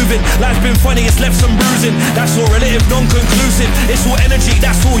on moving. Life's been funny, it's left some bruising. That's all relative, non-conclusive. It's all energy,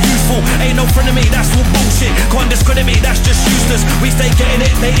 that's all useful. Ain't no friend of me, that's all bullshit. Can't discredit me, that's just useless. We stay getting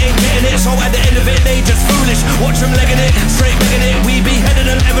it, they ain't getting it. So at the end of it, they just foolish. Watch them legging it, straight begging it. We be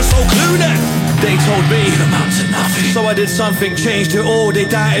headed and ever so clueless. They told me it amounts to nothing. So I did something, changed it all. They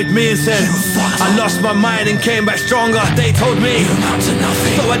doubted me and said I lost my mind and came back stronger. They told me it amounts to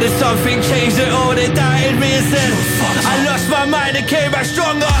nothing. So I did something, changed it all. They doubted me and said I lost my mind and came back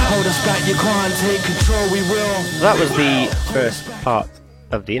stronger. Hold us back, you can't take control, we will. That was the first part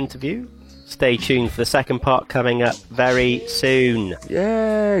of the interview. Stay tuned for the second part coming up very soon.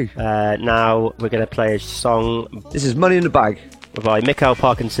 Yay! Now we're going to play a song. This is Money in the Bag by Mikael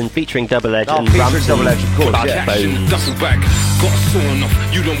Parkinson featuring Double Edge and featuring Ramsey. Double Edge, of course, yeah. Duffel bag, got sawn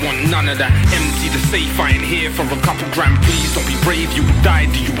off. You don't want none of that. Empty the safe, I ain't here for a couple grand. Please don't be brave, you will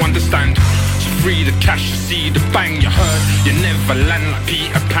die. Do you understand? So free the cash, you see the bang. You heard, you never land like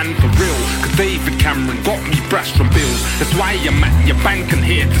Peter Pan for real. Cause David Cameron got me brass from bills. That's why I'm at your bank and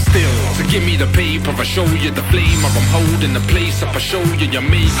here to steal. So give me the paper, I show you the flame. Or I'm holding the place up, I show you your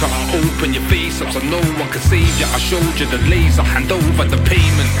maker. I open your face up so no one can save you. I showed you the laser, hand over the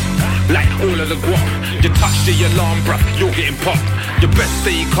payment. Like all of the guap, you touch the alarm, bruh, you're getting popped. You best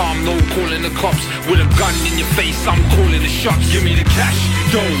stay calm, no calling the cops. With a gun in your face, I'm calling the shots. Give me the cash,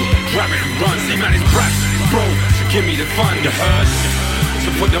 dough, grab it and run. See man, it's brass, bro, so give me the fun, you heard? So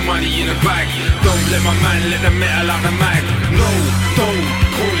put the money in the bag. Don't let my man let the metal out the mag. No, don't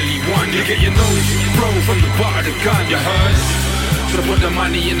call anyone. You get your nose, bro, from the butt of the gun, you heard? So put the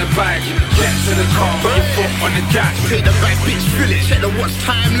money in the bag. Get to the car, put your foot on the gas. Take the back, bitch, fill it. Check the watch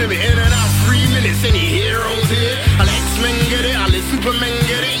time limit. In and out 3 minutes. Any heroes here? I'll X-Men get it, I'll let Superman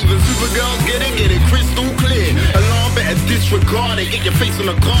get it. Even Supergirl get it crystal clear. Alarm better disregard it. Get your face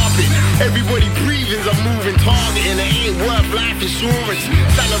on the carpet. Everybody breathing's a moving target, and it ain't worth life insurance.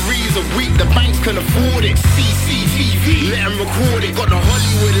 Salaries a week, the banks can afford it. CCTV, let them record it. Got the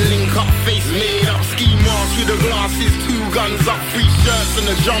Hollywood link up, face made up. Ski mask with the glasses, 2 guns up, 3 shirts and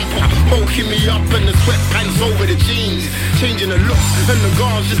a jumper. Bulking me up and the sweatpants over the jeans. Changing the looks and the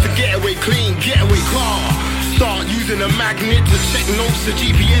guards just to get away clean. Getaway car. Start using a magnet to check notes. The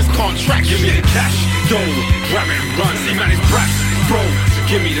GPS can't track you. Give me the cash, dough, grab it and run. See man, it's brass, bro, so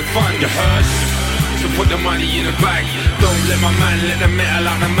give me the fun, you heard? So put the money in the bag. Don't let my man let the metal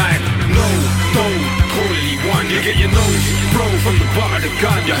out the mag. No, don't call anyone. You get your nose, bro, from the butt of the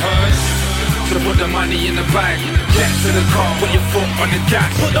gun, you heard? So put the money in the bag. Get to the car, put your foot on the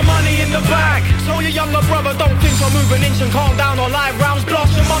gas. Put the money in the bag. So your younger brother don't think I'll move an inch and calm down or live rounds.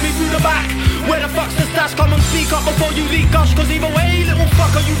 Blast your mummy through the back. Where the fuck's the stats? Come and speak up before you leak gush. Cause either way, little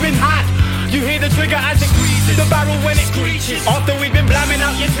fucker, you've been had. You hear the trigger as it squeezes, the barrel when it screeches. After we've been blamming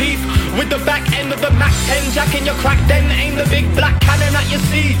out your teeth with the back end of the Mac 10, jacking your crack, then aim the big black cannon at your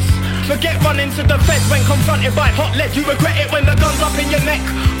seeds. Forget running to the feds when confronted by hot lead. You regret it when the gun's up in your neck.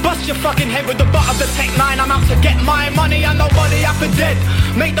 Bust your fucking head with the butt of the Tech 9. I'm out to get my money and nobody after dead.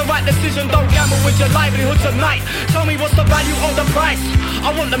 Make the right decision, don't gamble with your livelihood tonight. Tell me what's the value or the price.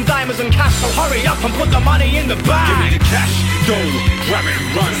 I want them diamonds and cash, so hurry up and put the money in the bag. Give me the cash, dough, grab it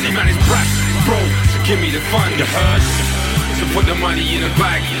and run. See man, it's brass, bro, so give me the fun, you heard? So put the money in the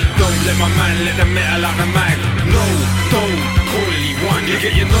bag. Don't let my man let the metal out the mag. No, don't call anyone. You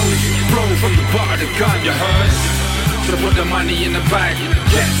get your nose, bro, from the butt of the gun, you heard? So put the money in the bag.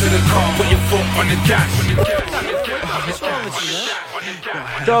 Get to the car, put your foot on the gas.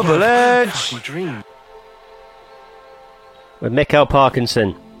 Double Edge. With Mikael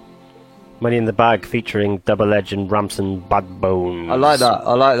Parkinson. Money in the Bag featuring Double Edge and Ramson Badbones. I like that.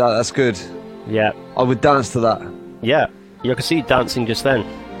 That's good. Yeah. I would dance to that. Yeah. You can see you dancing just then.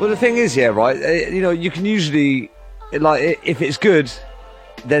 Well, the thing is, yeah, right. You know, you can usually, like, if it's good,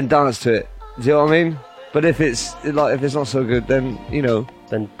 then dance to it. Do you know what I mean? But if it's not so good, then you know,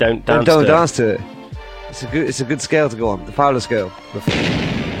 then don't dance to it. It's a good scale to go on, the Fowler scale.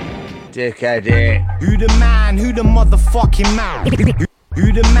 Dickhead. Who the man? Who the motherfucking man?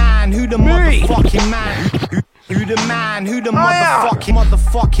 Who the man? Who the motherfucking man? Who the man? Who the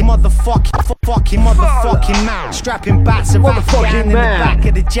motherfucking man? Strapping bats of Afghan in the back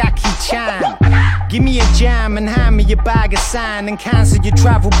of the Jackie Chan. Give me a jam and hand me a bag of sand and cancel your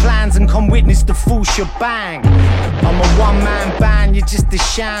travel plans and come witness the full shebang. I'm a one-man band, you're just a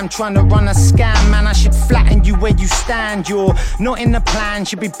sham trying to run a scam, man. I should flatten you where you stand. You're not in the plan,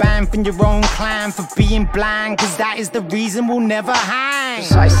 should be banned from your own clan for being bland, cause that is the reason we'll never hang.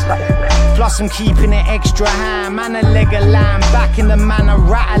 Plus I'm keeping it extra ham, man, a leg of lamb, back in the man, I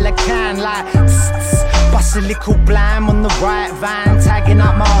rattle a can like bust a little blam on the right van, tagging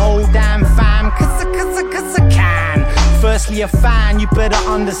up my whole damn fam, cause I can. Firstly a fan, you better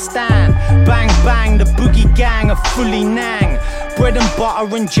understand. Bang bang, the boogie gang are fully nang. Bread and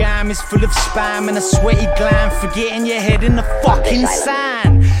butter and jam is full of spam and a sweaty gland, forgetting your head in the fucking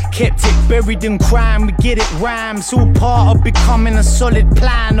sand. Kept it buried in crime, we get it rammed. It's all part of becoming a solid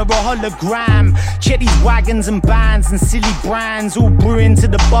plan or a hologram. Check these wagons and bands and silly brands, all brewing to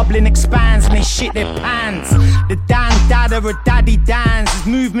the bubbling expands and they shit their pants. The Dan Dada or Daddy Dan's is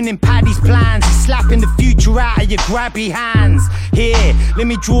movement in Paddy's plans. He's slapping the future out of your grabby hands. Here, let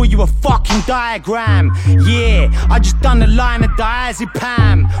me draw you a fucking diagram. Yeah, I just done a line of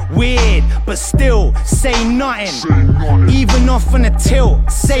diazepam. Weird, but still, say nothing. Even off on a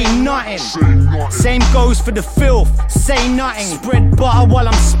tilt, say nothing. Same goes for the filth, say nothing. Spread butter while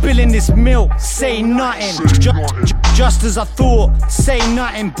I'm spilling this milk, say nothing. Just as I thought, say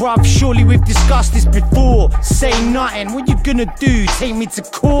nothing. Bruv, surely we've discussed this before. Say nothing, what you gonna do, take me to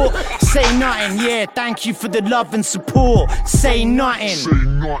court? Say nothing, yeah, thank you for the love and support. Say nothing.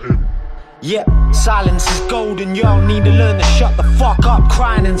 Yep, silence is golden, y'all need to learn to shut the fuck up,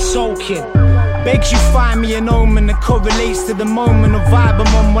 crying and sulking. Begs you find me an omen that correlates to the moment of vibe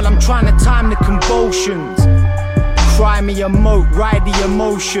I'm on while I'm trying to time the convulsions. Cry me a moat, ride the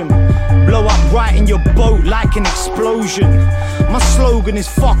emotion. Blow up right in your boat like an explosion. My slogan is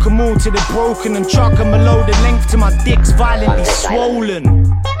fuck 'em all till they're broken and chuck 'em a load of length to my dick's violently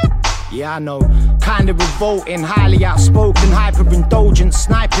swollen. Yeah, I know, kinda revolting, highly outspoken, hyper-indulgent,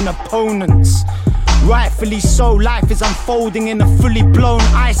 sniping opponents. Rightfully so, life is unfolding in a fully blown,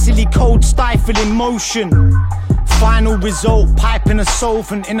 icily cold, stifling motion. Final result, piping a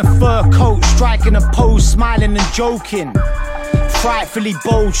solvent in a fur coat, striking a pose, smiling and joking. Frightfully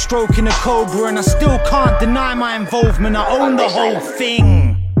bold, stroking a cobra, and I still can't deny my involvement, I own the whole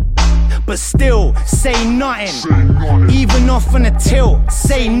thing. But still, say nothing. Even off on a tilt,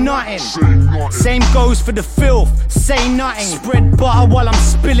 say nothing. Same goes for the filth, say nothing. Spread butter while I'm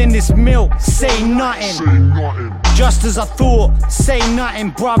spilling this milk, say nothing. Just as I thought, say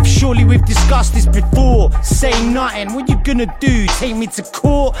nothing. Bruv, surely we've discussed this before. Say nothing, what you gonna do, take me to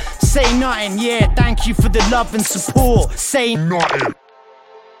court? Say nothing, yeah, thank you for the love and support. Say nothing.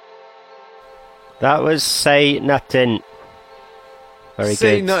 That was Say Nothing. Very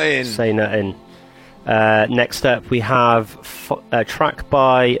Say good. Nothing. Say Nothing. Next up, we have a track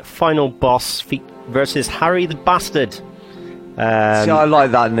by Final Boss versus Harry the Bastard. See, I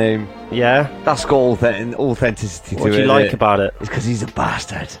like that name. Yeah? That's got authenticity to it. What do you like about it? It's because he's a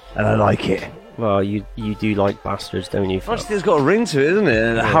bastard, and I like it. Well, you do like bastards, don't you? Honestly, it's got a ring to it, isn't it?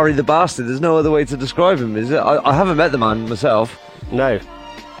 And Yeah. Harry the Bastard, there's no other way to describe him, is it? I haven't met the man myself. No.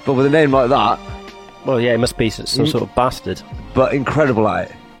 But with a name like that... Well, yeah, it must be some sort of bastard. But incredible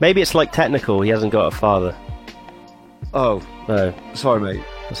at it. Maybe it's like technical, he hasn't got a father. Oh. No. Sorry, mate.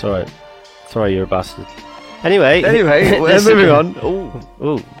 That's alright. Sorry, you're a bastard. Anyway, we're moving on.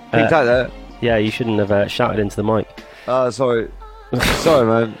 Ooh. Peeked out there. Yeah, you shouldn't have shouted into the mic. Sorry. Sorry,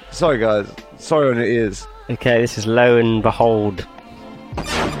 man. Sorry, guys. Sorry on your ears. Okay, this is Lo and Behold.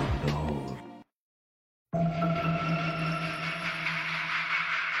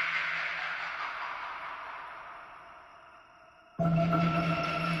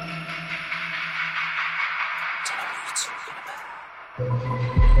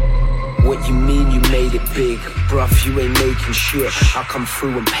 What you mean you made it big? Bruv, you ain't making shit. I come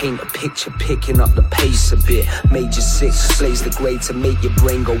through and paint a picture, picking up the pace a bit. Major 6, blaze the grade to make your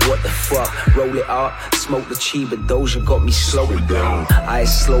brain go what the fuck. Roll it up, smoke the cheeba doja, got me slowing down.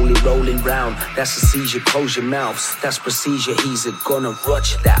 Eyes slowly rolling round, that's a seizure, close your mouth. That's procedure, he's gonna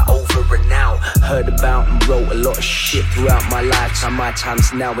rush that over and out. Heard about and wrote a lot of shit throughout my lifetime. My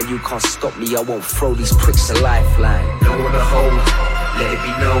time's now and you can't stop me, I won't throw these pricks a lifeline. Know what to hold. let it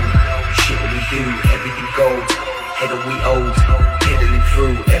be known. Shit that we do, everything gold. Head on we old, pedaling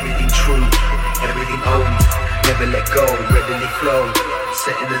through, everything true, everything owned. Never let go, readily flow,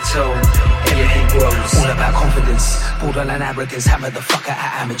 setting the tone, everything grows. All about confidence, borderline arrogance, hammer the fucker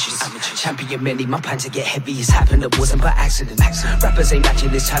at amateurs. Champion many, my plan to get heavy has happened, it wasn't by accident. Rappers ain't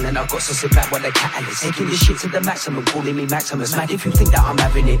matching this talent, I've got to sit back while they catalyst. Taking this shit to the maximum, calling me Maximus. Mad if you think that I'm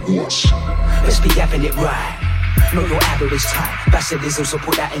having it, let's be having it right. Know your average type. Bastards also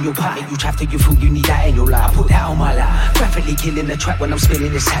put that in your pipe. Make you traffic, you feel you need that in your life. I put that on my life. Graphically killing the track when I'm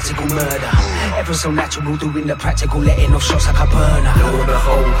spinning this tactical murder. Ever so natural, doing the practical, letting off shots like a burner. Lo and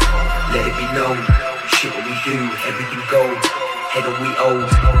behold, let it be known. Shit that we do, everything gold. Head on we old,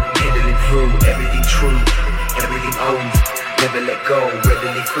 pedaling through, everything true, everything owned. Never let go,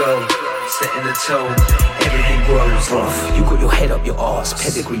 readily flow. Setting the tone, everything grows. You got your head up your arse,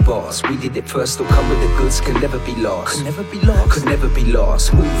 pedigree bars. We did it first, still come with the goods, can never be lost. Could never be lost, could never be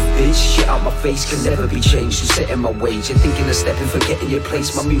lost. Move, bitch, shit out my face, can never be changed. You set in my wage, you're thinking of stepping, forgetting your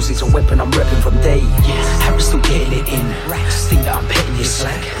place. My music's a weapon, I'm repping from day. Harry's still getting it in. Think that I'm petting your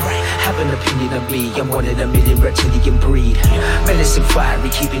slack. Have an opinion of me, I'm one in a million reptilian breed. Menacing fiery,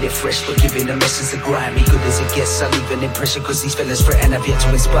 keeping it fresh, but giving the message to grind me. Good as it gets, I leave an impression, cause these fellas threaten, have yet to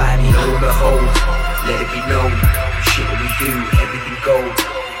inspire me. Behold, let it be known. Shit that we do, everything gold.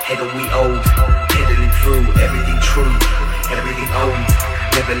 Head on we old, pedaling through, everything true, everything owned.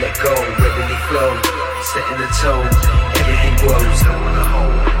 Never let go, readily flow, setting the tone, everything grows. Behold,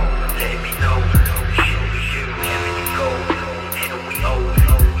 let it be known. Shit that we do, everything gold. Head on we old,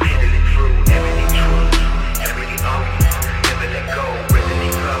 pedaling through, everything true, everything owned. Never let go, readily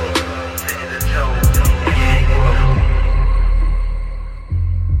flow, setting the tone, everything grows.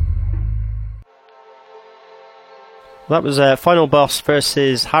 That was Final Boss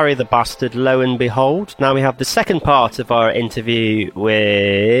versus Harry the Bastard, Lo and Behold. Now we have the second part of our interview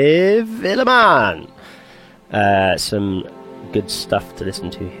with Illaman. Some good stuff to listen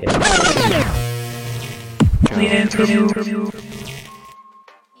to here.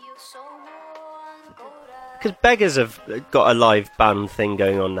 Because Beggars have got a live band thing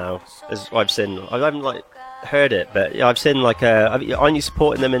going on now, as I've seen. I haven't heard it, but I've seen aren't you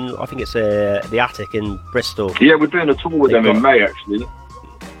supporting them in, I think it's the Attic in Bristol? Yeah, we're doing a tour with them in May actually.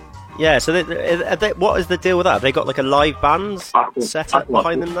 Yeah, so what is the deal with that? Have they got a live band set up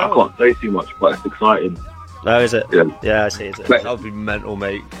behind them now? I can't say too much, but it's exciting. Oh, is it? Yeah, I see. Is it? That would be mental,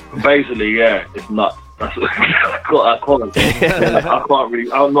 mate. Basically, yeah, it's nuts. I can't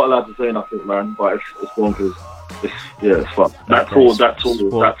really. I'm not allowed to say nothing, man. But it's bonkers. It's fun. That tour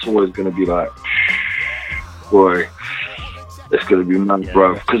is gonna be boy, it's gonna be mad,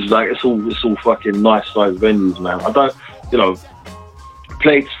 bro. Because it's all fucking nice sized venues, man. I don't,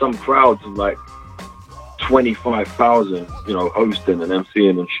 played some crowds of 25,000, hosting and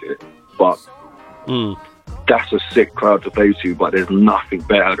MCing and shit. But that's a sick crowd to play to. But there's nothing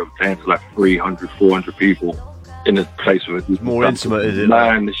better than playing to 300, 400 people in a place where it's more intimate, is it?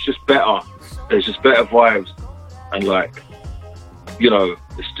 Man, it's just better. There's just better vibes and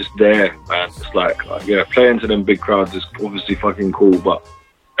it's just there, man. It's playing to them big crowds is obviously fucking cool, but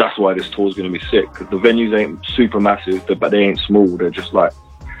that's why this tour's gonna be sick, because the venues ain't super massive, but they ain't small. They're just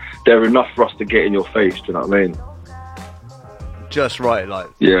they're enough for us to get in your face, do you know what I mean? Just right,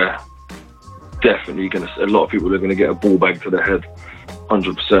 Yeah, definitely a lot of people are gonna get a ball bag to the head,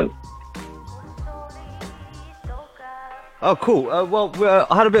 100%. Oh, cool. I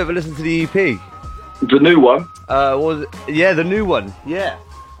had a bit of a listen to the EP. The new one? The new one. Yeah.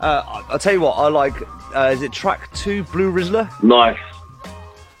 I'll tell you what, I like. Is it track 2, Blue Rizzler? Nice.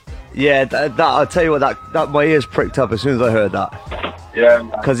 Yeah, that I'll tell you what, that my ears pricked up as soon as I heard that. Yeah.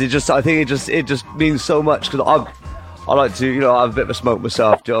 Because I think it just means so much. Because I like to, I have a bit of a smoke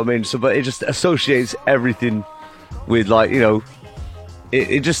myself. Do you know what I mean? So, but it just associates everything with it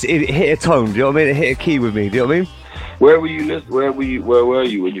hit a tone. Do you know what I mean? It hit a key with me. Do you know what I mean? Where were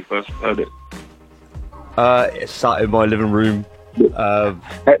you when you first heard it? It sat in my living room with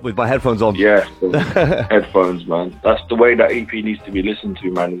my headphones on. Yeah, headphones, man. That's the way that EP needs to be listened to,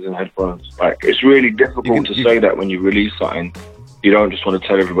 man, is in headphones. It's really difficult to say that when you release something. You don't just want to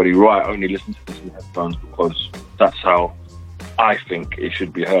tell everybody, right, only listen to this in headphones, because that's how I think it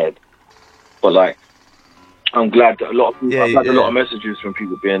should be heard. But I'm glad that I've had a lot of messages from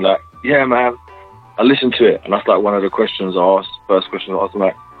people being yeah, man, I listened to it, and that's one of the questions I asked. First question I asked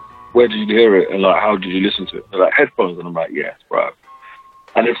them, where did you hear it, and how did you listen to it? They're headphones, and I'm yes, bro.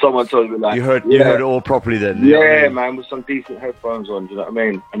 And if someone tells me you heard it all properly then. Yeah, man, with some decent headphones on, do you know what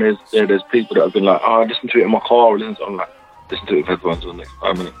I mean? And there's people that have been I listened to it in my car, or listen to it with headphones on next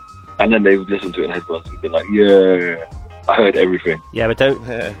 5 minutes. And then they've listened to it in headphones and been yeah, I heard everything. Yeah, but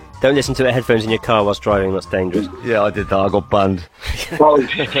don't listen to it headphones in your car whilst driving. That's dangerous. Yeah, I did that. I got banned. Oh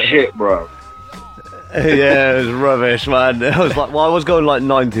shit, bro. Yeah, it was rubbish, man. I was like, well, I was going like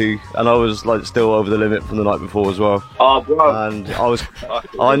 90, and I was like still over the limit from the night before as well. Oh, bro. And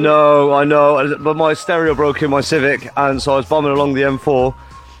I know, but my stereo broke in my Civic, and so I was bombing along the M4,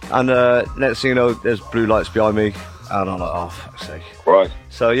 and next thing you know, there's blue lights behind me, and I'm like, oh, fuck's sake. Right.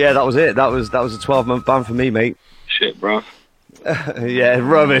 So yeah, that was it. That was a 12-month ban for me, mate. Shit, bro. Yeah,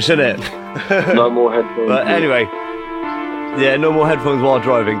 rubbish, isn't it? No more headphones. But anyway, yeah, no more headphones while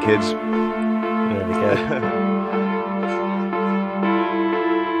driving, kids. There we go.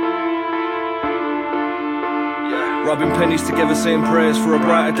 Rubbing pennies together, saying prayers for a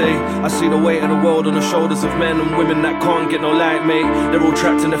brighter day. I see the weight of the world on the shoulders of men and women that can't get no light, mate. They're all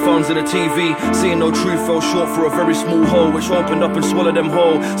trapped in their phones and the TV, seeing no truth fell short for a very small hole, which opened up and swallowed them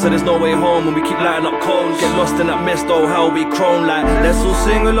whole. So there's no way home when we keep lighting up cones. Get lost in that mist, oh how we crone like. Let's all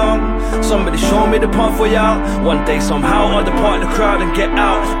sing along. Somebody show me the pathway out. One day somehow I'll depart the crowd and get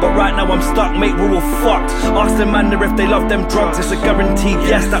out. But right now I'm stuck, mate, we're all fucked. Ask them man if they love them drugs. It's a guaranteed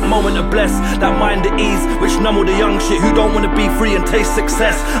yes, that moment of bless, that mind at ease, which numb all the young shit who don't wanna be free and taste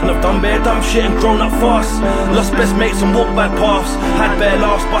success. And I've done bare dumb shit and grown up fast. Lost best mates and walked bad paths. Had bare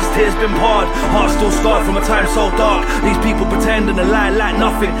laughs, but tears been hard. Heart still scarred from a time so dark. These people pretending and lying like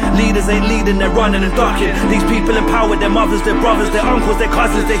nothing. Leaders ain't leading, they're running and ducking. These people empowered their mothers, their brothers, their uncles, their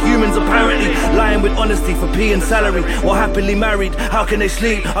cousins, their humans apparently. Lying with honesty for pee and salary. Or happily married, how can they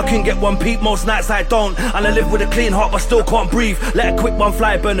sleep? I couldn't get one peep, most nights I don't. And I live with a clean heart but still can't breathe. Let a quick one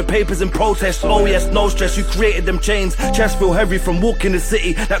fly, burn the papers and protest. Oh yes, no stress, you created them chains. Chest feel heavy from walking the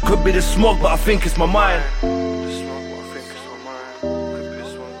city. That could be the smog, but I think it's my mind.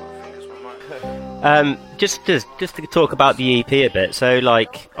 Just to talk about the EP a bit. So,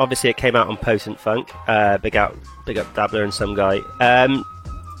 like, obviously it came out on Potent Funk. Big up Dabbler and some guy.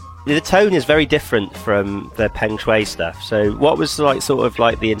 The tone is very different from the Peng Shui stuff. So, what was like sort of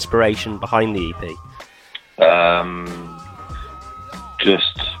like the inspiration behind the EP?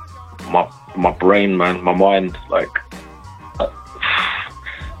 Just my brain, man, my mind. Like,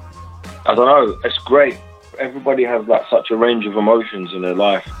 I don't know. It's great. Everybody has like such a range of emotions in their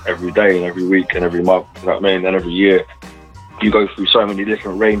life every day and every week and every month. You know what I mean? And every year, you go through so many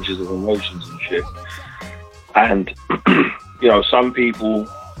different ranges of emotions and shit. And you know, some people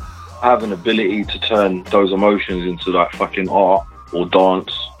have an ability to turn those emotions into like fucking art or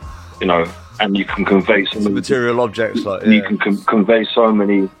dance. You know, and you can convey so many material objects. Like you can convey so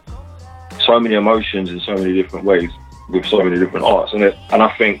many emotions in so many different ways with so many different arts in it. And I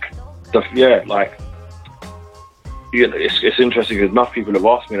think it's interesting because enough people have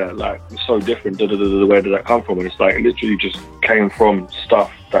asked me that, like, it's so different, where did that come from? And it's like, it literally just came from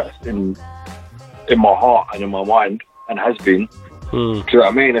stuff that's in my heart and in my mind and has been. Do you know what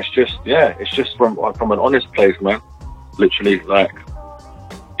I mean? It's just from an honest place, man. Literally, like,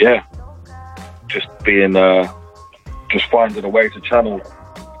 just being, just finding a way to channel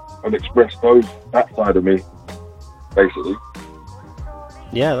and express that side of me, basically.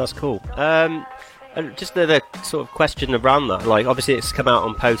 Yeah, that's cool. And just the sort of question around that, like, obviously it's come out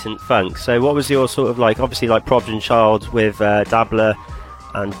on Potent Funk, so what was your sort of like, obviously like Probs and Child with Dabbler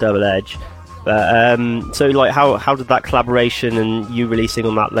and Double Edge, so like how did that collaboration and you releasing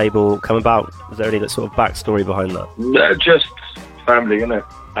on that label come about? Was there any sort of backstory behind that? Just family, innit?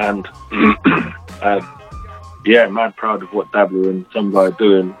 And mad proud of what Dabbler and some guy are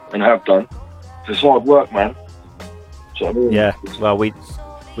doing and have done. It's hard work, man. So, I mean, yeah, well, we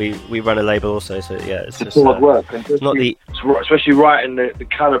run a label also, so yeah, it's just hard work, and especially writing the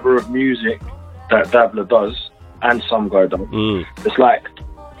caliber of music that Dabbler does and some guy does. It's like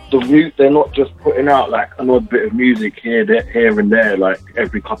they're not just putting out like an odd bit of music here and there, like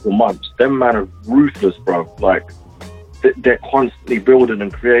every couple months. Them man are ruthless, bro. Like they're constantly building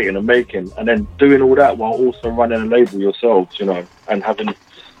and creating and making, and then doing all that while also running a label yourselves, you know, and having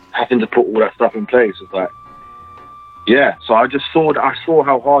to put all that stuff in place. It's like. Yeah, so I saw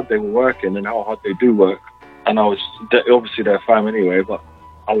how hard they were working and how hard they do work, and I was obviously their fan anyway. But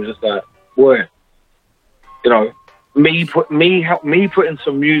I was just like, boy, you know, me putting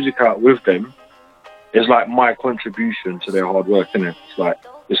some music out with them is like my contribution to their hard work, isn't it?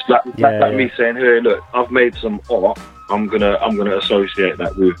 It's like me saying, hey, look, I've made some art. I'm gonna associate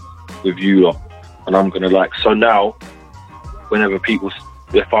that with you lot, and I'm gonna like. So now, whenever people.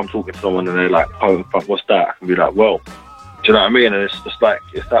 If I'm talking to someone and they're like, oh, fuck, what's that? I can be like, well, do you know what I mean? And it's just like,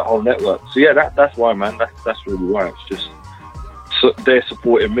 it's that whole network. So yeah, that's why, man. That's really why. It's just they're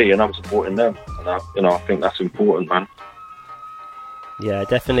supporting me and I'm supporting them. And I think that's important, man. Yeah,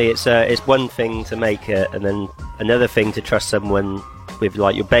 definitely. It's one thing to make it, and then another thing to trust someone with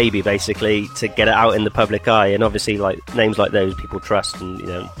like your baby, basically, to get it out in the public eye. And obviously, like names like those, people trust,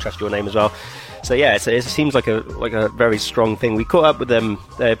 and trust your name as well. So yeah, it seems like a very strong thing. We caught up with them.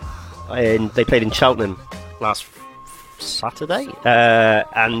 They played in Cheltenham last Saturday,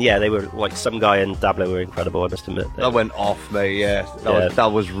 and yeah, they were like Some Guy and Dablo were incredible. I must admit. That went off, mate. Yeah,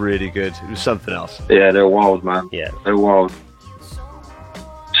 that was really good. It was something else. Yeah, they're wild, man. Yeah, they're wild.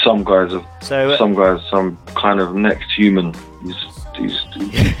 Some guys are some kind of next human.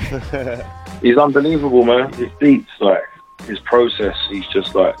 He's unbelievable, man. His beats, like his process, he's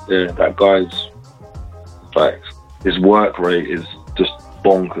just like that guy's like his work rate is just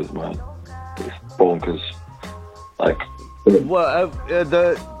bonkers, man. It's bonkers. Like, well,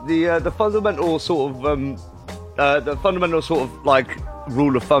 the fundamental sort of like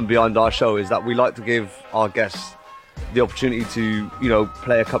rule of thumb behind our show is that we like to give our guests the opportunity to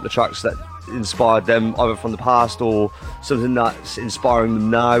play a couple of tracks that inspired them either from the past or something that's inspiring them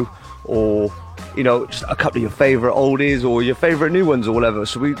now, or just a couple of your favourite oldies or your favourite new ones or whatever.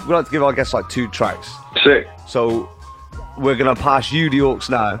 So we like to give our guests like 2 tracks. Sick. So we're gonna pass you the aux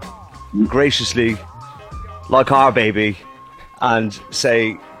now, graciously, like our baby, and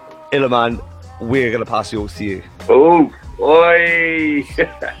say, Illaman, we're gonna pass the aux to you. Oh, oi!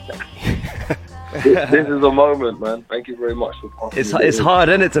 This is a moment, man. Thank you very much for passing. It's hard,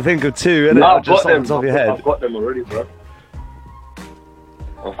 isn't it, to think of 2, isn't it? I've just got them. on top of your head. I've got them already, bro.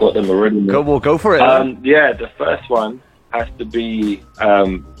 I've got them already. Man. Go for it. Yeah, the first one has to be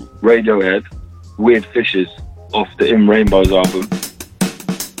Radiohead, Weird Fishes, off the In Rainbows album.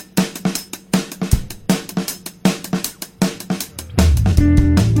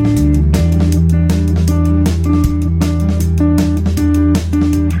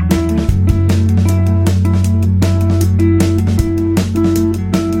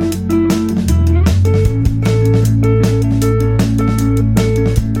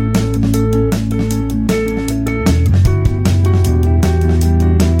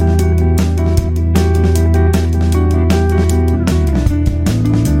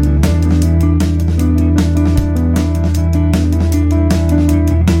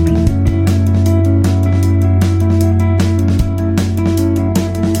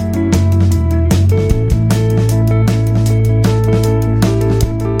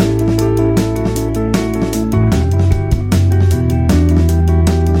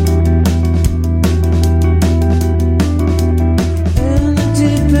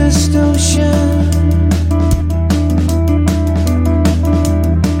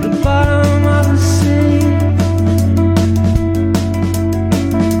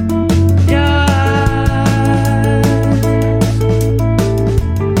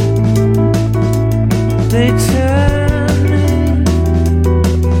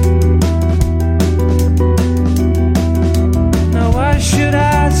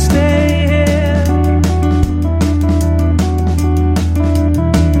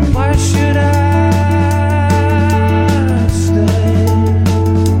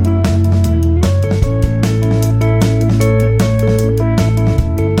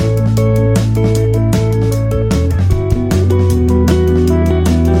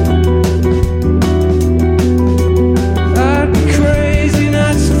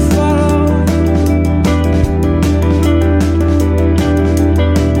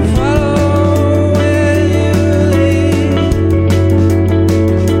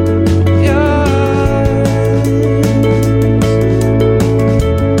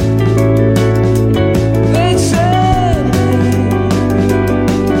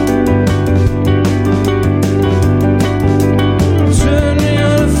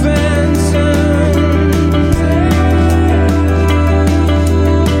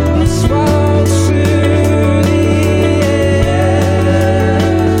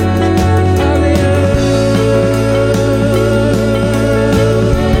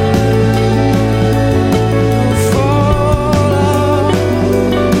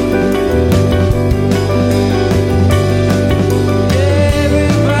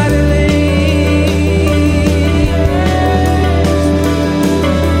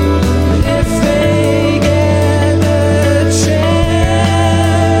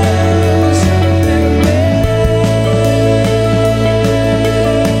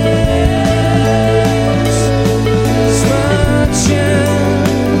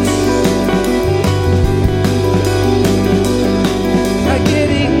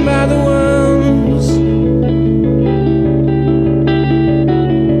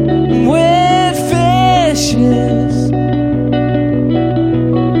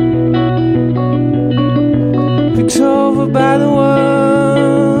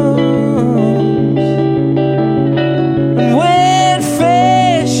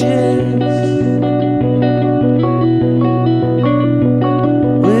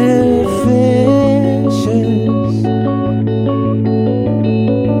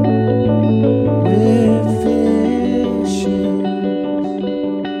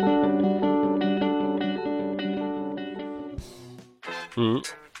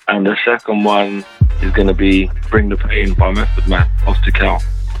 And the second one is going to be Bring the Pain by Method Man, off to Cal.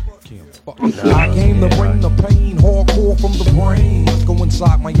 I came to bring the pain, hardcore from the brain. Let's go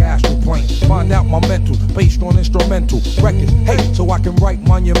inside my astral plane, find out my mental, based on instrumental records. Hey, so I can write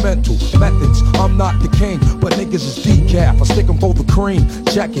monumental methods. I'm not the king, but niggas is decaf. I stick 'em for the cream.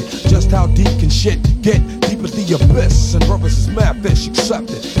 Check it, just how deep can shit get? Deep as the abyss, and brothers is mad fish,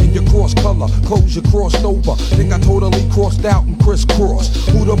 accept it. In your cross color, clothes you crossed over. Think I totally crossed out and crisscrossed.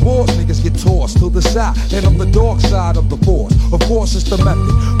 Who the boss? Niggas get tossed to the side, and I'm the dark side of the force. Of course it's the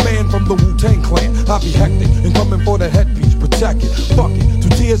method, man from the Wu-Tang Clan. I be hectic and coming for the headpiece, protect it. Fuck it, 2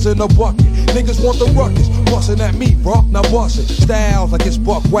 tears in a bucket. Niggas want the ruckus, bustin' at me, bro. Now bust it. Styles like it's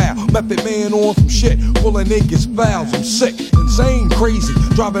buck wow. Method Man on some shit, pulling niggas fouls. I'm sick, insane, crazy,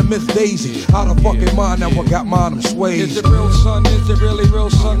 driving Miss Daisy out of fucking mind. Now I got mine, I'm swayed. Is it real, son? Is it really real,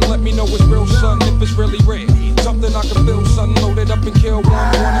 son? Let me know it's real, son. If it's really real, something I can feel, son. Loaded up and kill one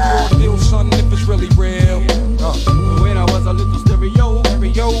raw deal, son. If it's really real. When I was a little stereo,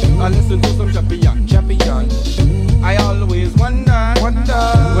 I listened to some champion. I always wonder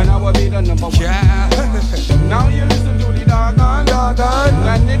when I will be the number one. Now you listen to the doggone,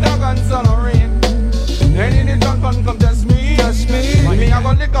 and the doggone son of rain. Any the dog come test me. Me, I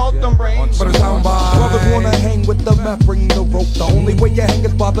gonna lick out them brains. But it's down by. Brothers wanna hang with the meth, bring the rope. The only way you hang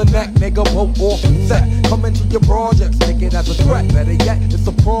is by the neck, nigga. Boat off the set. Come into your projects, take it as a threat. Better yet, it's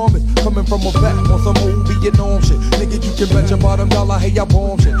a promise. Coming from a vet on some old Vietnam shit. Nigga, you can bet your bottom dollar, hey, I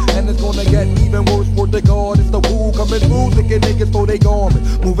bomb shit. And it's gonna get even worse for the guard. It's the woo coming through, thinking niggas for they garment.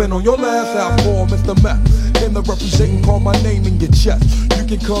 Moving on your last out for Mr. Meth. Came to represent and call my name in your chest. You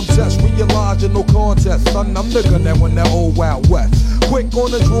can come test, realize you're no contest. Son, I'm the gun that won that old Wild West. Quick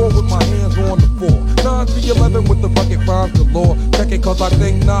on the draw with my hands on the floor. 9-3-11 with the bucket rhymes galore. Check it cause I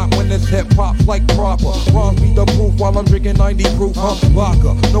think not when this hip hop's like proper. Rhymes be the proof while I'm drinking 90 proof,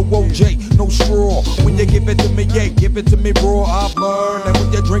 vodka. No OJ, no straw. When you give it to me, yeah, give it to me raw. I've learned that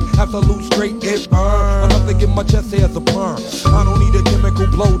when you drink absolute straight, it burns. Enough to get my chest hair as a perm. I don't need a chemical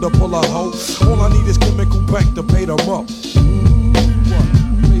blow to pull a hoe. All I need is chemical bank to pay them up.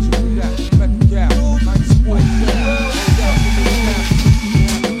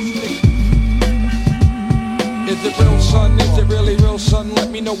 Is it real, son? Is it really real, son? Let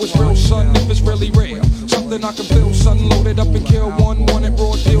me know it's real, son, if it's really real. Something I can feel, son. Loaded up and kill one. Want it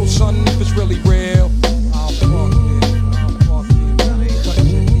raw deal, son, if it's really real. I'll fuck it. Cut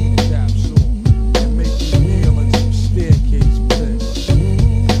your kneecaps off and make you kneel in some staircase pit.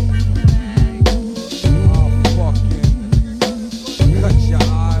 I'll fucking cut your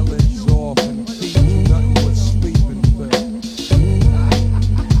eyelids off and feed you nothing but sleeping pills.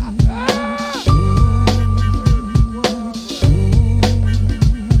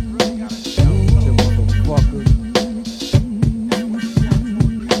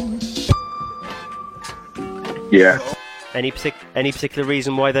 Yeah. Any particular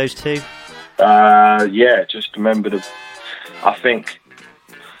reason why those two? Yeah, just remember I think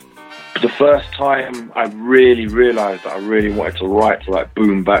the first time I really realised that I really wanted to write to like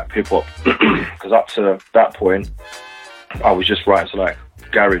boom bap hip hop, because up to that point I was just writing to like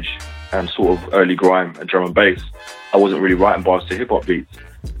garage and sort of early grime and drum and bass. I wasn't really writing bars to hip hop beats,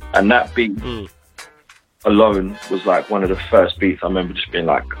 and that beat alone was like one of the first beats I remember just being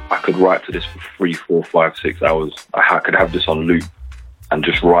like, I could write to this for 3, 4, 5, 6 hours. I could have this on loop and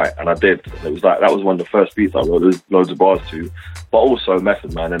just write, and I did. And it was like, that was one of the first beats I wrote loads of bars to, but also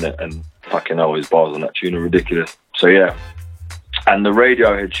Method Man in it, and fucking hell, his bars on that tune are ridiculous. So yeah. And the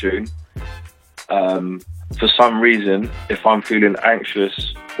Radiohead tune, for some reason, if I'm feeling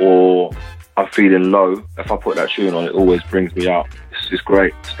anxious or I'm feeling low, if I put that tune on, it always brings me out. It's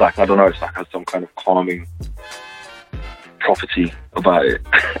great. It's like, I don't know, it's like it has some kind of calming property about it.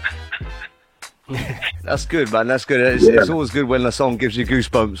 That's good, man. That's good. It's always good when a song gives you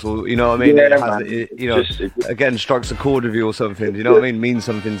goosebumps, or you know what I mean. Yeah, it again strikes a chord with you or something. You know what I mean? Means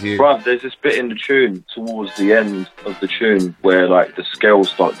something to you. Bruv, there's this bit in the tune towards the end of the tune where like the scales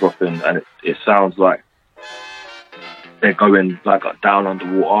start dropping, and it sounds like they're going like down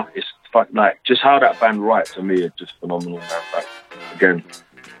underwater. It's like just how that band write to me is just phenomenal, man. Like, again,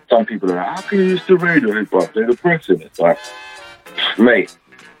 some people are like, how can you use the Radiohead, bruv? They're depressing. It's like, mate,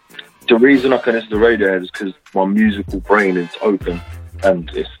 the reason I can listen to Radiohead is because my musical brain is open and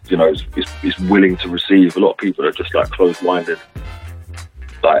it's, you know, it's willing to receive. A lot of people are just like closed-minded.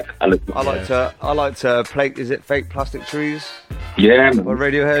 Like, and I like to play. Is it Fake Plastic Trees? Yeah, man. By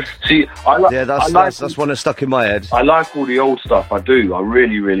Radiohead. See, that's one that's stuck in my head. I like all the old stuff. I do. I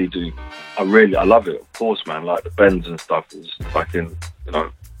really, really do. I love it. Of course, man. Like the bends and stuff is fucking, you know,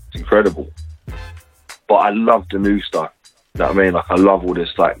 it's incredible. But I love the new stuff. know what I mean? Like, I love all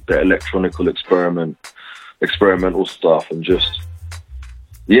this, like, the electronical experimental stuff, and just,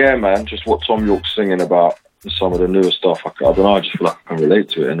 yeah, man, just what Tom York's singing about some of the newer stuff. I don't know, I just feel like I can relate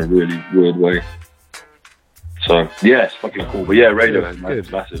to it in a really weird way. So, yeah, it's fucking cool. But yeah, Radiohead, man,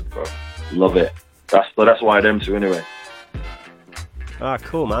 it's massive, bro. Love it. That's why I them too, anyway. Ah,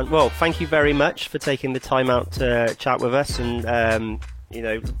 cool, man. Well, thank you very much for taking the time out to chat with us, and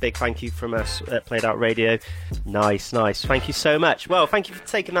big thank you from us at Played Out Radio. Nice. Thank you so much. Well, thank you for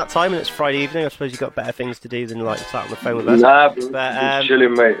taking that time, and it's Friday evening. I suppose you've got better things to do than like sat on the phone with us. Nah, but,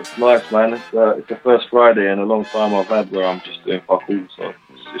 chilling, mate. It's nice, man. It's the first Friday in a long time I've had where I'm just doing fuck all, so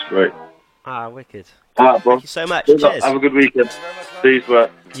it's great. Ah, wicked. All right, bro. Thank you so much. Cheers. Have a good weekend. Peace, bro.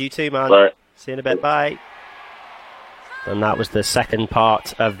 You too, man. Bye. See you in a bit. Bye. And that was the second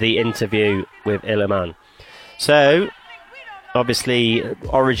part of the interview with Illaman. So, obviously,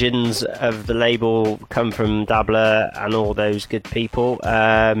 origins of the label come from Dabbler and all those good people.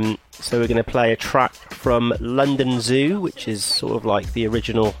 So we're going to play a track from London Zoo, which is sort of like the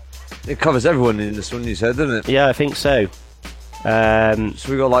original. It covers everyone in this one, you said, doesn't it? Yeah, I think so. So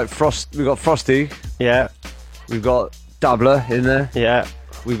we got like we got Frosty. Yeah. We've got Dabbler in there. Yeah.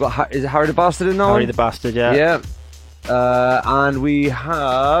 We've got is it Harry the Bastard in there? Harry the Bastard, yeah. Yeah. And we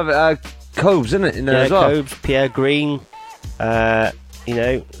have Cobes, isn't it, in there as well? Cobes, Pierre Green. They're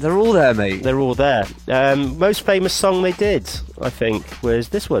all there, mate. They're all there. Most famous song they did, I think, was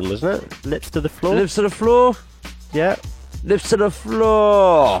this one, wasn't it? Lips to the Floor. Lips to the Floor. Yeah. Lips to the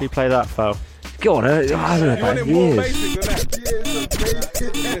Floor. Should we play that, Phil? Go on, I haven't heard that in years.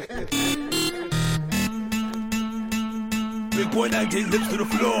 Big boy like his lips to the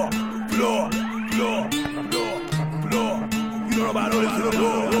floor. Floor. You know about lips to the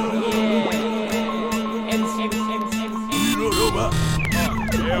floor. You know about.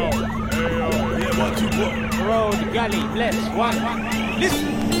 Yeah, 1, 2, 1. Road, gully, bless, one. Listen.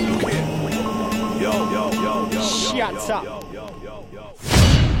 Look here. Yo. Shut up.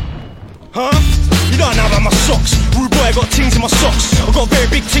 Huh? You don't know about my socks. Rude boy, I got things in my socks. I got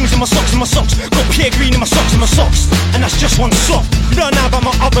very big things in my socks, Got Pierre Green in my socks, And that's just one sock. You don't know about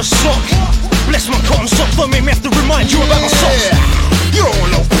my other sock. Bless my cotton sock, don't make me have to remind you about my socks. You don't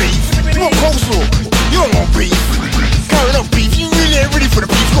want no beef. You want coleslaw. You don't want beef. Carrying up beef. You really ain't ready for the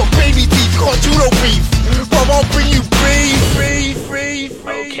beef. You got baby teeth. You can't do no beef. But I'll bring you beef.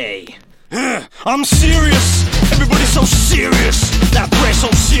 Okay. I'm serious. Everybody's so serious. That breath's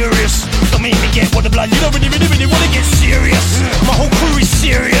so serious. Don't make me get what the blood. You don't really wanna get serious. My whole crew is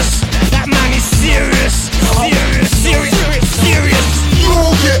serious. That man is serious. Serious. You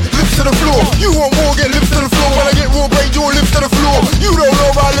all get lips to the floor. You want more, get lips to the floor. When I get raw brain, your lips to the floor. You don't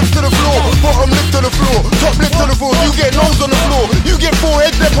know about lips to the floor. Bottom lip to the floor. Top lip to the floor. You get nose on the floor. You get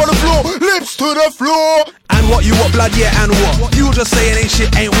forehead lip on the floor. Lips to the floor. And what you want, blood, yeah, and what? You just saying ain't shit,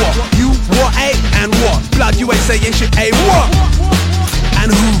 ain't what? You what, ain't, and what? Blood, you ain't saying shit, ain't what?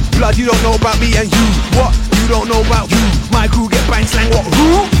 And who? Blood, you don't know about me and you. What? You don't know about you. My crew get bang slang, what?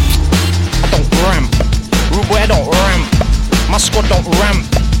 Who? I don't ramp. Rude boy, I don't ramp. My squad don't ramp.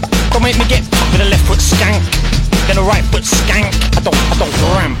 Don't make me get top with a left foot skank. Then a right foot skank. I don't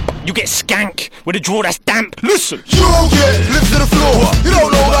ramp. You get skank with a draw that's damp. Listen. You don't get lips to the floor. You don't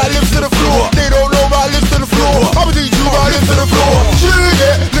know about lips to the floor. They don't know about lips to the floor. I'ma teach you about lips to the floor. You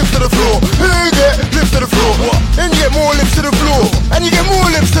get lips to the floor. You get lips to the floor. And you get more lips to the floor. And you get more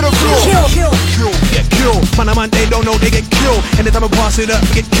lips to the floor. Kill. Get killed. Man, they don't know they get killed. Anytime I pass it up,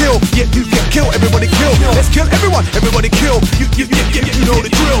 get killed. Yeah, you get killed. Everybody kill. Let's kill everyone. Everybody kill. You know the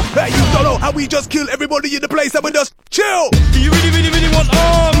drill. Hey, you don't know how we just kill everybody in the place and we just chill. Do you really want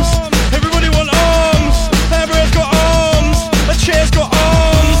arms? Everybody want arms. Everyone's got arms. A chair's got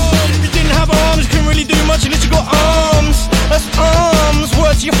arms. If you didn't have arms, you couldn't really do much unless you got arms. That's arms.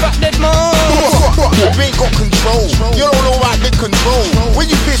 Word to your fat dead mom. You ain't got control. You don't know about the control. When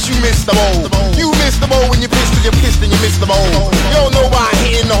you piss, you miss the bowl. You miss the bowl when you piss, cause you pissed and you miss the bowl. You don't know about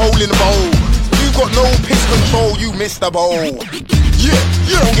hitting the hole in the bowl. You got no piss control, you miss the bowl. Yeah,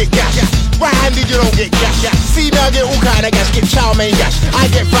 you don't get gas. Right-handed, you don't get gas. See me, I get all kind of gas. Get chow mein gas. I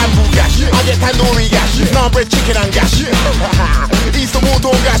get bamboo gas. I get tandoori gas. Naan bread, chicken and gas. Eat some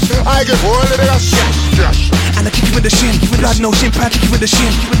water gas. I get all of the gas. And I kick you with the shin. Blood, no shin pad, kick you with the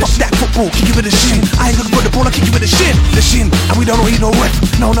shin. Fuck that football, kick you with the shin. I ain't looking for the ball, I kick you with the shin. The shin, and we don't need no ref.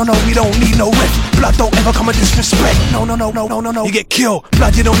 No, we don't need no ref. Blood, don't ever come and disrespect. No. You get killed.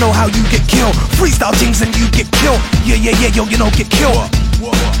 Blood, you don't know how you get killed. Freestyle things and you get killed. Yeah, yo, you know, get killed.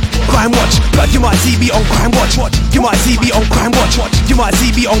 Crime Watch, blood, you might see me on Crime Watch. You might see me on Crime Watch. You might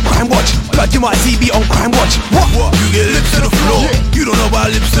see me on Crime Watch. Blood, you might see me on Crime Watch. What? You get lips to the floor. You don't know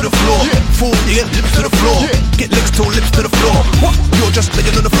about lips to the floor. Fool, you get lips to the floor. Get licks to lips to the floor. What? You're just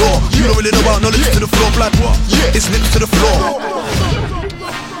laying on the floor. You don't really know about no lips to the floor, blood. What? It's lips to the floor.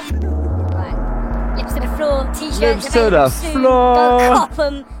 Lips to the floor, t-shirts. Lips to the floor. Go cop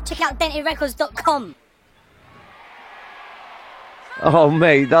 'em. Check out dentyrecords.com. Oh,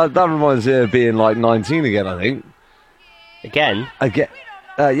 mate, that reminds me of being like 19 again, I think. Again?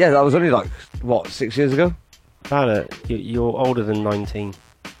 Yeah, that was only like, what, 6 years ago? Tyler, you're older than 19.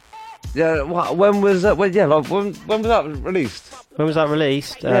 Yeah, when was that? When was that released? When was that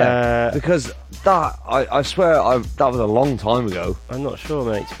released? Yeah, because that, I swear, that was a long time ago. I'm not sure,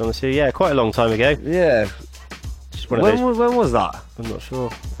 mate, to be honest with you. Yeah, quite a long time ago. Yeah. When was that? I'm not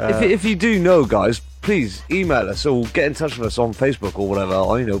sure. If you do know, guys, please email us or get in touch with us on Facebook or whatever,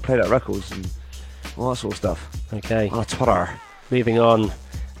 or, Play That Records and all that sort of stuff. Okay. On Twitter. Moving on,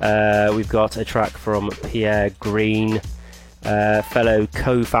 we've got a track from Pierre Green, fellow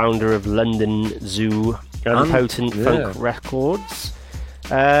co-founder of London Zoo and Potent Funk Records.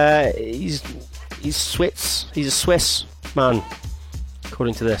 He's Swiss. He's a Swiss man,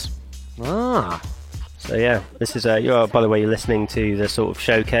 according to this. So yeah, this is you're, by the way, you're listening to the sort of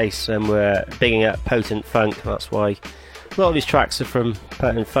showcase, and we're bigging up Potent Funk. That's why a lot of these tracks are from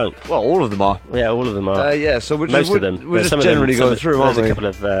Potent Funk. Well, all of them are. Yeah, all of them are. Yeah, so we're most of them. We're just generally going through, aren't we? There's a couple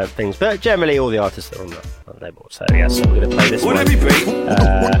of things, but generally all the artists are on that label. So yeah, so we're going to play this one.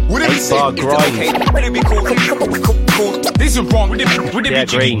 8-bar grind. This is wrong. Would it Yeah,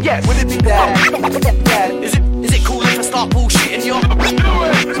 be Green. Yeah, would it be bad? Is it cool if I start bullshitting you?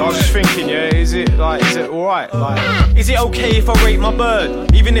 So I was just thinking, is it alright? Is it okay if I rate my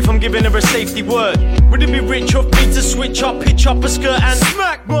bird, even if I'm giving her a safety word? Would it be rich of me to switch up, pitch up a skirt and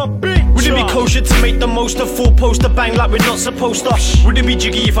smack my bitch? Would it be kosher to make the most of 4-poster bang like we're not supposed to? Would it be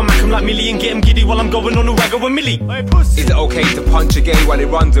jiggy if I mack 'em like Millie and get 'em giddy while I'm going on a ragger with Millie? Is it okay to punch a gay while he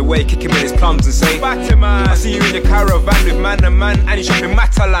runs away, kick him in his plums and say, Batter man, I see you in the caravan with man and man and you shopping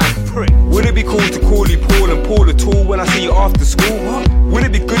Matalan? Would it be cool to call you Paul and Paul at all when I see you after school? Would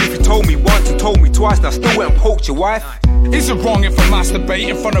it be good if you told me once and told me twice and I still went and poked your wife? Is it wrong if I masturbate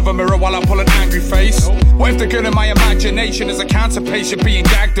in front of a mirror while I pull an angry face? What if the girl in my imagination is a cancer patient being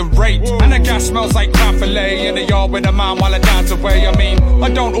gagged and raped? And the gas smells like crab fillet in the yard with a man while I dance away? I mean, I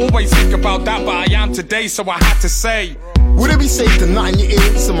don't always think about that, but I am today, so I had to say. Would it be safe to nut in your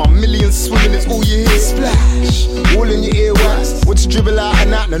ear? So my millions swimming, it's all you hear. Splash, all in your earwax. What you dribble out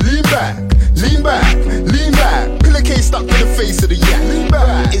and out, now lean back, lean back, lean back. Pillowcase stuck to the face of the yak. Lean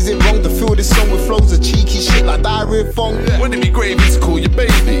back. Is it wrong to fill this song with flows of cheeky shit like diarrhea fong? Wouldn't it be gravy to call you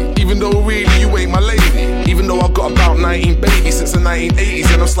baby, even though really you ain't my lady? Even though I've got about 19 babies since the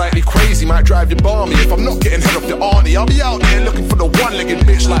 1980s and I'm slightly crazy, might drive you balmy. If I'm not getting head off your auntie, I'll be out there looking for the one-legged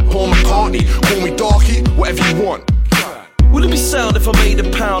bitch like Paul McCartney. Call me Darky, whatever you want. Would it be sound if I made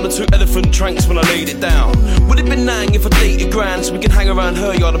a pound and took elephant tranks when I laid it down? Would it be nang if I dated grand so we can hang around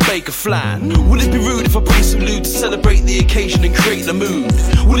her yard and bake a flan? Would it be rude if I bring some lewd to celebrate the occasion and create the mood?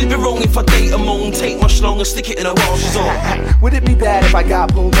 Would it be wrong if I date a mong, take my schlong and stick it in her while she's on? Would it be bad if I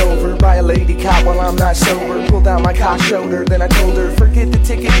got pulled over by a lady cop while I'm not sober? Pulled out my cock shoulder, then I told her, forget the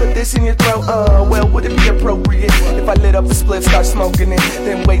ticket, put this in your throat. Well, would it be appropriate if I lit up a split, start smoking it,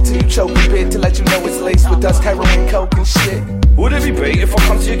 then wait till you choke a bit to let you know it's laced with dust, heroin, coke and shit? Would it be bait if I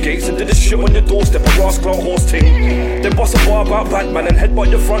come to your gates and did this shit on your doorstep, a rascal horse ting? Then bust a bar about Batman and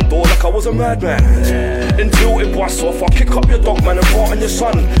headbutt your front door like I was a madman. Until it busts off, I'll kick up your dog man and fart on your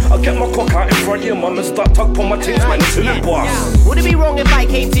son. I'll get my cock out in front of your mum and start tuck on my tins man until it busts. Would it be wrong if I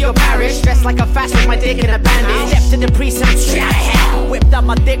came to your parish, dressed like a fast with my dick in a bandage? Stepped to the precinct, straight out of hell, whipped up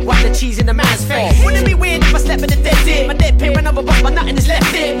my dick, wiped the cheese in the man's face. Would it be weird if I slept with a dead dick? My dead pin ran over, but my nut in his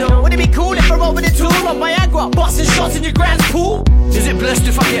left dick. No. Would it be cool if I rolled with a tool of Viagra, busting shots in your grand's pool? Is it blessed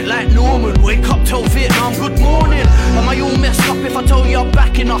if I get like Norman, wake up, tell Vietnam good morning? Am I all messed up if I tell you I'm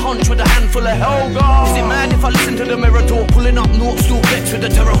back in a hunch with a handful of Helga? Is it mad if I listen to the mirror door, pulling up North Stool Bex with the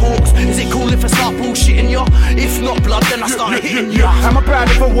Terror Hawks? Is it cool if I start bullshitting you? If not blood, then I start hitting you. Am I proud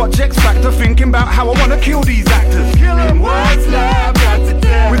if I watch X Factor, thinking about how I wanna kill these actors? Kill 'em, what's love got to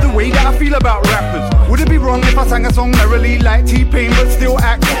do with the way that I feel about rappers? Would it be wrong if I sang a song merrily like T-Pain but still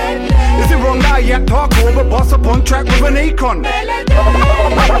act? Is it wrong that I yacked hardcore but boss up on track with an Akon?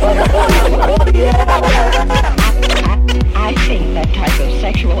 I think that type of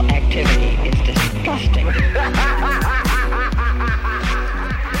sexual activity is disgusting.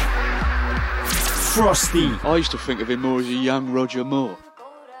 Frosty. I used to think of him more as a young Roger Moore.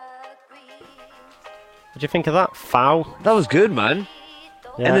 What do you think of that? Foul? That was good, man.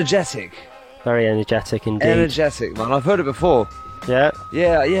 Yeah. Energetic. Very energetic indeed. Energetic, man. I've heard it before. Yeah.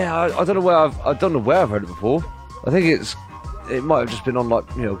 Yeah. I don't know where I've heard it before. I think it might have just been on, like,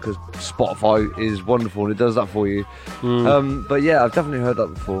 you know, because Spotify is wonderful and it does that for you. But yeah, I've definitely heard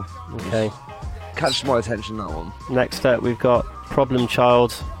that before. Okay. Catches my attention, that one. Next up, we've got Problem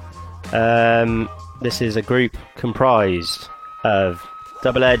Child. This is a group comprised of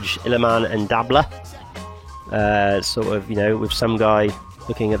Double Edge, Illaman and Dabbler. Sort of, you know, with some guy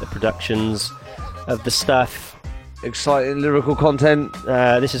looking at the productions of the stuff. Exciting lyrical content.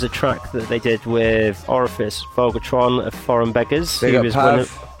 This is a track that they did with Orifice Volgatron of Foreign Beggars. Big who up was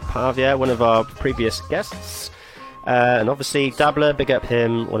Pav. one of our previous guests. And obviously Dabbler, big up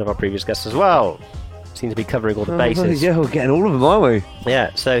him, one of our previous guests as well. Seem to be covering all the bases. Yeah, we're getting all of them, aren't we?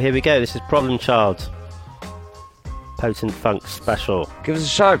 Yeah, so here we go. This is Problem Child. Potent Funk Special. Give us a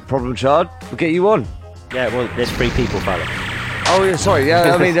shout, Problem Child. We'll get you on. Yeah, well, there's 3 people, fella. Oh, yeah, sorry.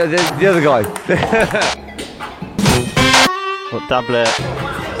 Yeah, I mean, the other guy. What Dabbler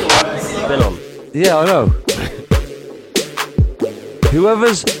been on? Yeah, I know.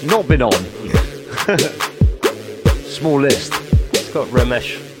 Whoever's not been on. Small list. It's got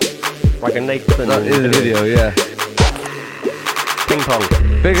Ramesh Raghunathan in the video, yeah. Ping pong.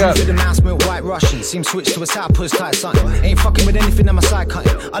 Big up. To the mouse milk white Russian. Seem switch to a south push tight something. Ain't fucking with anything on my side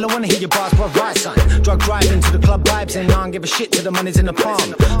cutting. I don't wanna hear your bars, but right something. Drug driving to the club vibes and I don't give a shit till the money's in the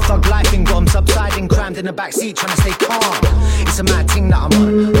palm. Thug life and got 'em subsiding, crammed in the back seat trying to stay calm. It's a mad thing that I'm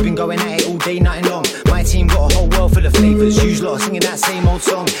on. We've been going at it all day, nothing long. My team got a whole world full of flavours. Use lot singing that same old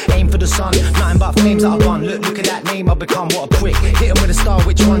song. Aim for the sun, nothing but flames that I run. Look at that name, I've become what a prick. Hit 'em with a star,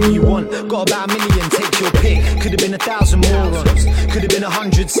 which one do you want? Got about 1 million, take your pick. Could have been 1,000 morons. Could have been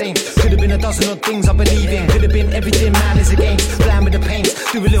 100 saints. Could have been a dozen odd things I believe in. Could have been everything man is against. Blind with the paints.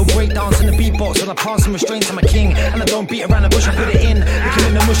 Do a little breakdance on the beatbox when I pass some restraints. I'm a king and I don't beat around the bush. I put it in. Looking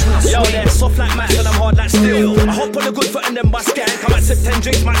in the mush when I swing. Yo, they're soft like mats and I'm hard like steel. I hop on a good foot and then bust gang. Come out, sip 10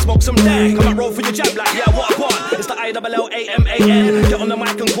 drinks, might smoke some dag. Come out, roll for your jab like, yeah, what a one. It's the ILLAMAN. Get on the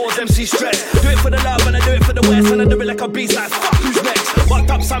mic and cause MC stress. Do it for the love and I do it for the west. And I do it like a beast, like fuck who's next. Fucked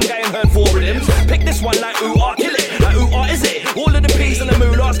up some guy and heard 4 rhythms. Pick this one like ooh, kill it. Like ooh, is it? All of the peas and the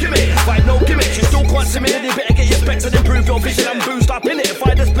moolahs, give it. Fight no gimmicks, you still can't sim it. You better get your specs and improve your vision and boost up in it. If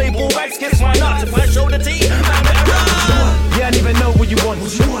I display ball bags, kiss my nuts. If I show the tea, man better run. You don't even know what you want. You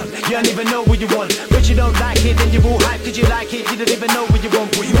don't even know what you want. But you don't like it, then you're all hype cause you like it. You don't even know what you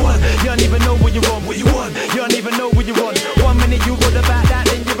want. What you want. You don't even know what you want. What you want. You don't even know what you want. 1 minute you good about that,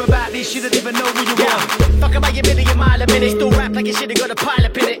 then you're about this. You don't even know what you want. Fuck about your million mile a minute. Still rap like you should've got a pile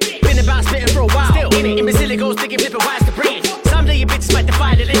up in it. Been about spitting for a while. Still in it. Imbecilicos thinking flipping wise to bring it. Someday your bitches might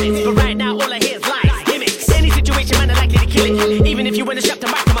defy the limits. But right now all I hear is lies, gimmicks. Any situation man are likely to kill it. Even if you win a shop to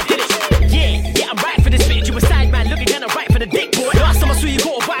mic to my did it. Yeah, I'm right for this bitch. You a side man looking kinda right for the dick boy. Last time I saw you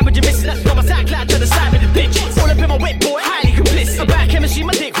caught a vibe with your missus. That's on my side cloud to the side with the bitch. All up in my whip boy, highly complicit. About chemistry,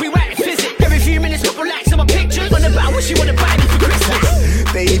 my dick, we writing physics. Every few minutes got relax on my pictures. On the battle, what she wanna buy me for Christmas.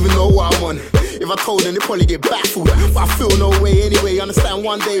 They even know what I'm on. If I told them, they'd probably get baffled. But I feel no way anyway. Understand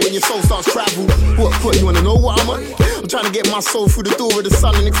one day when your soul starts travel. What, you wanna know what I'm on? I'm trying to get my soul through the door of the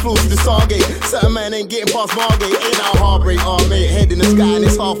sun and explode through the stargate. Certain man ain't getting past Margate. Ain't that heartbreak, oh mate. Head in the sky and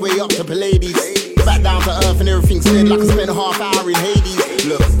it's halfway up to Pallades. Back down to earth and everything's dead like I spent a half hour in Hades.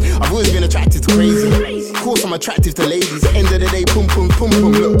 Look, I've always been attracted to crazy. Of course I'm attractive to ladies. End of the day, pum pum pum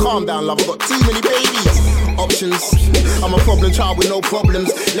pum. Look, calm down, love, I've got too many babies. Options, I'm a problem child with no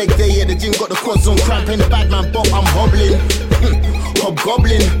problems. Leg day at the gym, got the quads on cramp. In the bad man bop, I'm hobbling.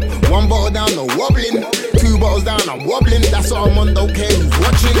 Hobgoblin, 1 bottle down, no wobbling. 2 bottles down, I'm wobbling. That's what I'm on, don't care who's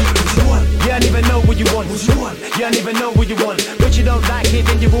watching. You don't even know what you want. You don't even know what you want. But you don't like it,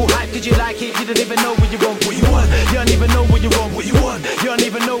 then you're all hype cause you like it. You don't even know what you want. What you want. You don't even know what you want. What you want. You don't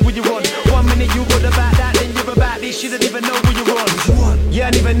even know what you want. 1 minute you good about that, then you're about this. You don't even know what you want. You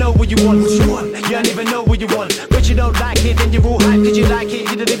don't even know what you want. You don't even know what you want. But you don't like it, then you're all hype cause you like it.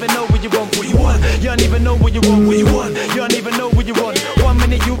 You don't even know what you want. What you want. You don't even know what you want. What you want. You don't even know what you want. 1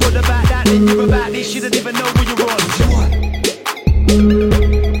 minute you good about that, then you're about this. You don't even know what you want. What you want.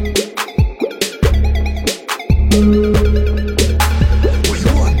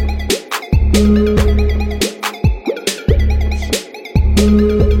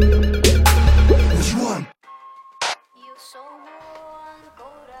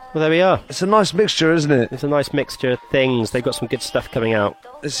 Well, there we are. It's a nice mixture, isn't it? It's a nice mixture of things. They've got some good stuff coming out.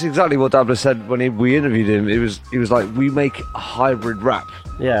 It's exactly what Dabbler said when we interviewed him. He was like, we make a hybrid rap.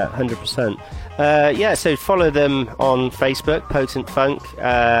 Yeah, 100%. So follow them on Facebook, Potent Funk,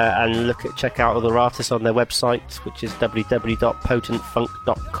 and check out all their artists on their website, which is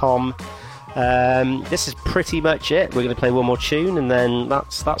www.potentfunk.com. This is pretty much it. We're going to play one more tune, and then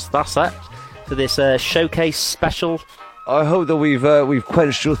that's it for this showcase special. I hope that we've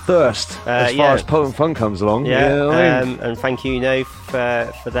quenched your thirst as far as Potent Fun comes along. Yeah, and thank you,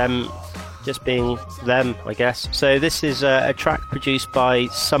 for them just being them, I guess. So this is a track produced by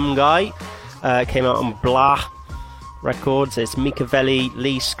Some Guy. Came out on Blah Records. It's Micavelli,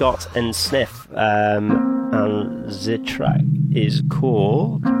 Lee Scott, and Sniff. And the track is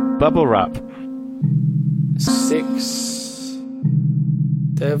called Bubble Wrap. 6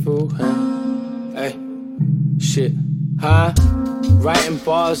 Devil, hey, shit, huh? Writing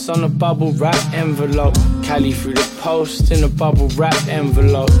bars on a bubble wrap envelope. Cali through the post in a bubble wrap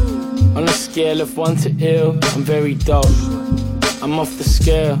envelope. On a scale of 1 to ill, I'm very dope. I'm off the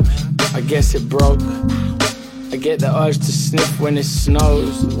scale, I guess it broke. I get the urge to sniff when it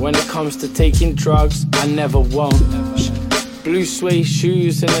snows. When it comes to taking drugs, I never won't. Blue suede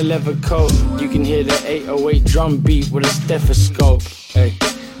shoes and a leather coat. You can hear the 808 drum beat with a stethoscope. Hey,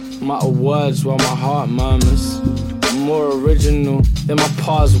 mutter words while my heart murmurs. I'm more original than my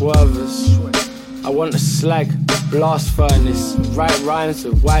pa's wervers. I want a slag, blast furnace. Write rhymes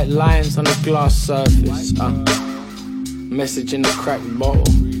with white lines on a glass surface. Message in a crack bottle.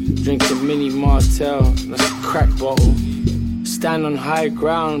 Drinking mini Martell, that's a crack bottle. Stand on high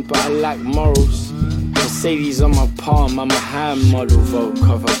ground, but I lack morals. Mercedes on my palm, I'm a hand model. Vote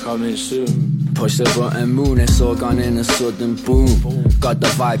cover coming soon. Push the button, moon, it's all gone in a sudden boom. Got the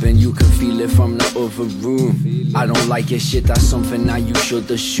vibe and you can feel it from the other room. I don't like your shit, that's something that you should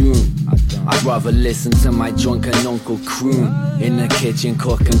assume. I'd rather listen to my drunken uncle croon. In the kitchen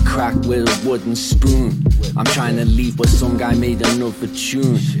cooking crack with a wooden spoon. I'm trying to leave but some guy made another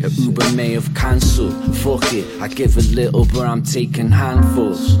tune. The Uber may have cancelled, fuck it, I give a little but I'm taking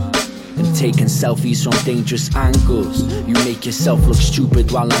handfuls. And taking selfies from dangerous angles. You make yourself look stupid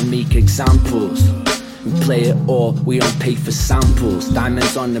while I make examples. We play it all, we don't pay for samples.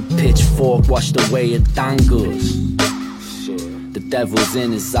 Diamonds on the pitchfork, watch the way it dangles. The devil's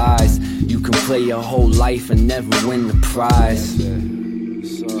in his eyes. You can play your whole life and never win the prize.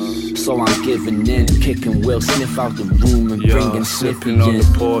 So I'm giving in, kicking Will Sniff out the room and bringing Sniffy in. On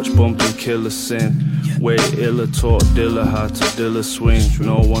the porch, bumping Killer Sin. Way Illa taught Dilla how to Dilla swing.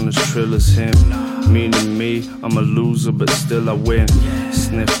 No one as trill as him. Meaning me, I'm a loser but still I win.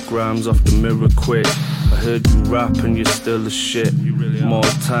 Sniff grams off the mirror quick. I heard you rap and you're still a shit. More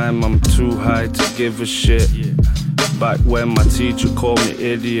time, I'm too high to give a shit. Back when my teacher called me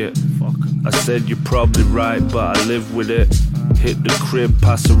idiot, I said you're probably right but I live with it. Hit the crib,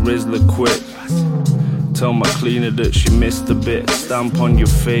 pass a Rizzler quick. Tell my cleaner that she missed a bit. Stamp on your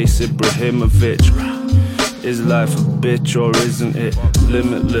face, Ibrahimovic. Is life a bitch or isn't it?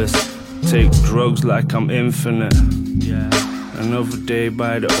 Limitless, take drugs like I'm infinite. Another day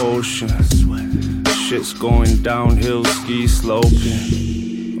by the ocean. Shit's going downhill, ski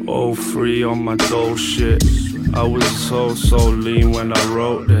sloping. All free on my dough shit. I was so lean when I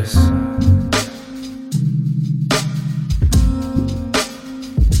wrote this.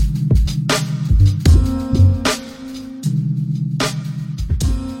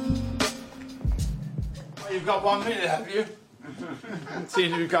 You've got 1 minute, have you?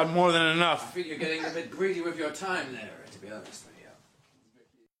 Seems you've got more than enough. I feel you're getting a bit greedy with your time there, to be honest.